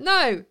yogurt?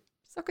 No.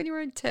 Suck on your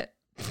own tit.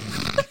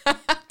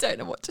 I don't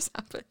know what just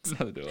happened.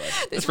 Neither do I.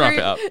 Let's wrap it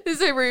up.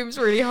 This room's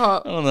really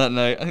hot. On that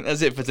note, I think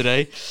that's it for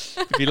today.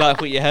 If you like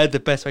what you heard, the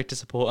best way to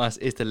support us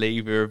is to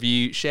leave a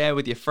review. Share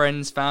with your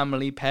friends,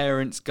 family,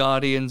 parents,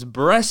 guardians,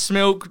 breast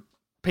milk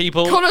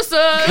people.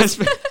 Connoisseurs.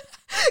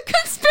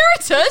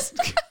 Conspirators.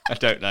 I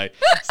don't know.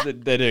 So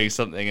they're doing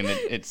something and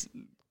it's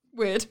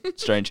weird.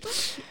 Strange.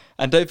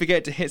 And don't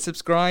forget to hit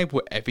subscribe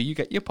wherever you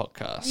get your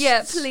podcasts.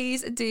 Yeah,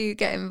 please do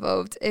get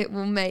involved. It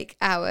will make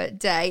our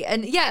day.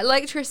 And yeah,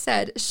 like Trish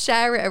said,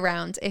 share it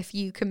around. If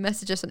you can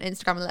message us on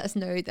Instagram and let us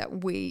know that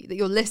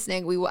you're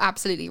listening, we will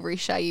absolutely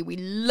reshare you. We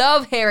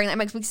love hearing that. It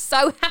makes me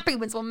so happy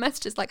when someone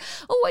messages like,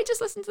 oh, I just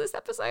listened to this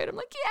episode. I'm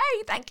like,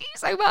 yay, thank you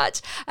so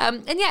much.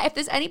 And yeah, if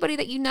there's anybody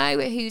that you know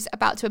who's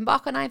about to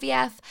embark on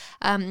IVF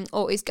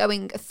or is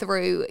going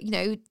through,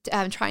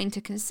 trying to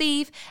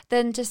conceive,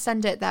 then just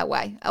send it their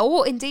way.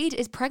 Or indeed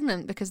is pregnant,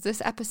 because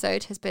this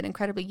episode has been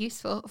incredibly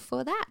useful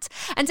for that.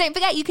 And don't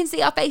forget, you can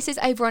see our faces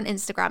over on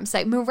Instagram.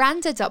 So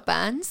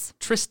Miranda.Burns,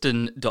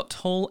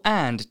 Tristan.Hall,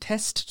 and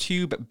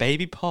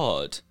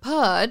TestTubeBabyPod.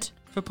 Pod?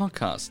 For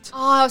podcast.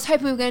 Oh, I was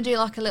hoping we were going to do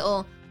like a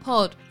little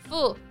pod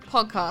for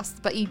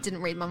podcast, but you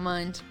didn't read my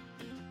mind.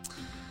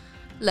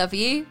 Love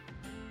you.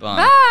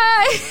 Bye.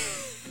 Bye.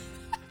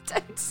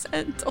 Don't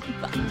send on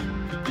that.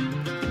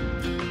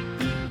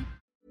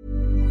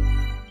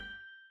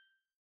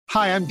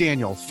 Hi, I'm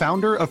Daniel,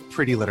 founder of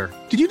Pretty Litter.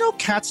 Did you know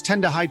cats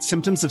tend to hide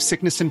symptoms of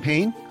sickness and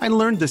pain? I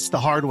learned this the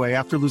hard way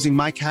after losing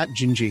my cat,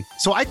 Gingy.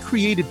 So I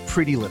created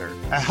Pretty Litter,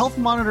 a health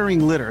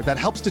monitoring litter that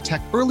helps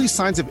detect early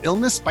signs of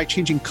illness by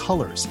changing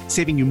colors,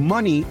 saving you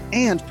money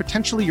and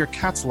potentially your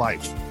cat's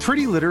life.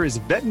 Pretty Litter is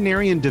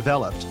veterinarian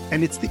developed,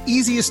 and it's the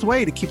easiest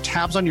way to keep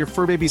tabs on your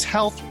fur baby's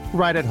health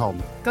right at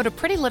home. Go to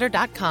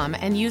prettylitter.com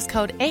and use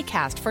code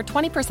ACAST for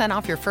 20%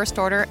 off your first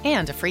order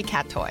and a free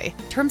cat toy.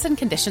 Terms and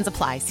conditions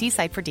apply. See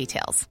site for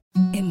details.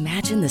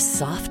 Imagine the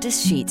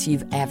softest sheets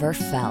you've ever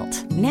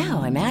felt.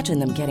 Now imagine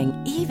them getting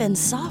even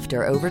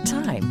softer over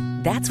time.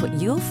 That's what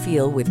you'll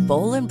feel with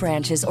Boll &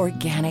 Branch's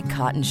organic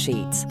cotton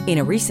sheets. In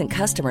a recent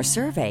customer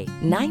survey,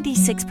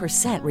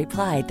 96%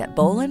 replied that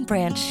Boll &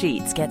 Branch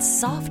sheets get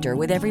softer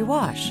with every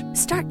wash.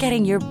 Start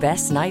getting your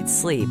best night's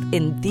sleep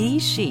in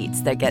these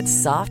sheets that get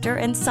softer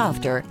and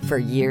softer for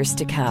years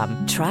to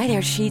come. Try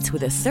their sheets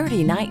with a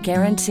 30-night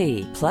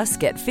guarantee. Plus,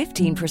 get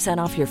 15%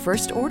 off your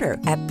first order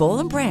at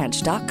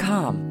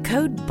bollandbranch.com.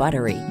 Code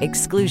BUTTERY.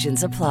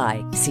 Exclusions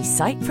apply. See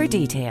site for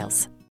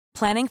details.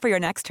 Planning for your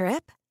next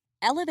trip?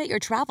 Elevate your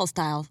travel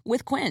style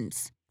with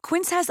Quince.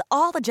 Quince has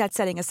all the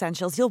jet-setting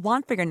essentials you'll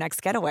want for your next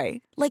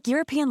getaway, like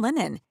European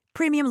linen,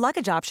 premium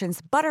luggage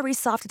options, buttery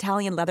soft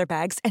Italian leather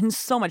bags, and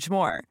so much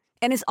more.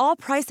 And is all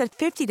priced at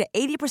 50 to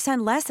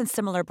 80% less than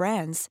similar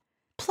brands.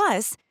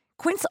 Plus,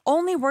 Quince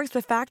only works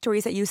with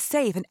factories that use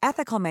safe and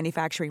ethical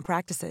manufacturing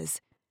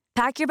practices.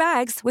 Pack your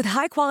bags with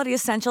high-quality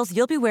essentials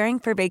you'll be wearing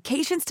for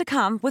vacations to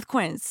come with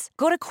Quince.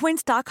 Go to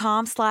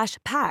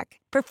quince.com/pack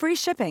for free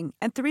shipping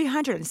and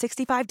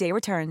 365-day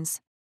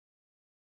returns.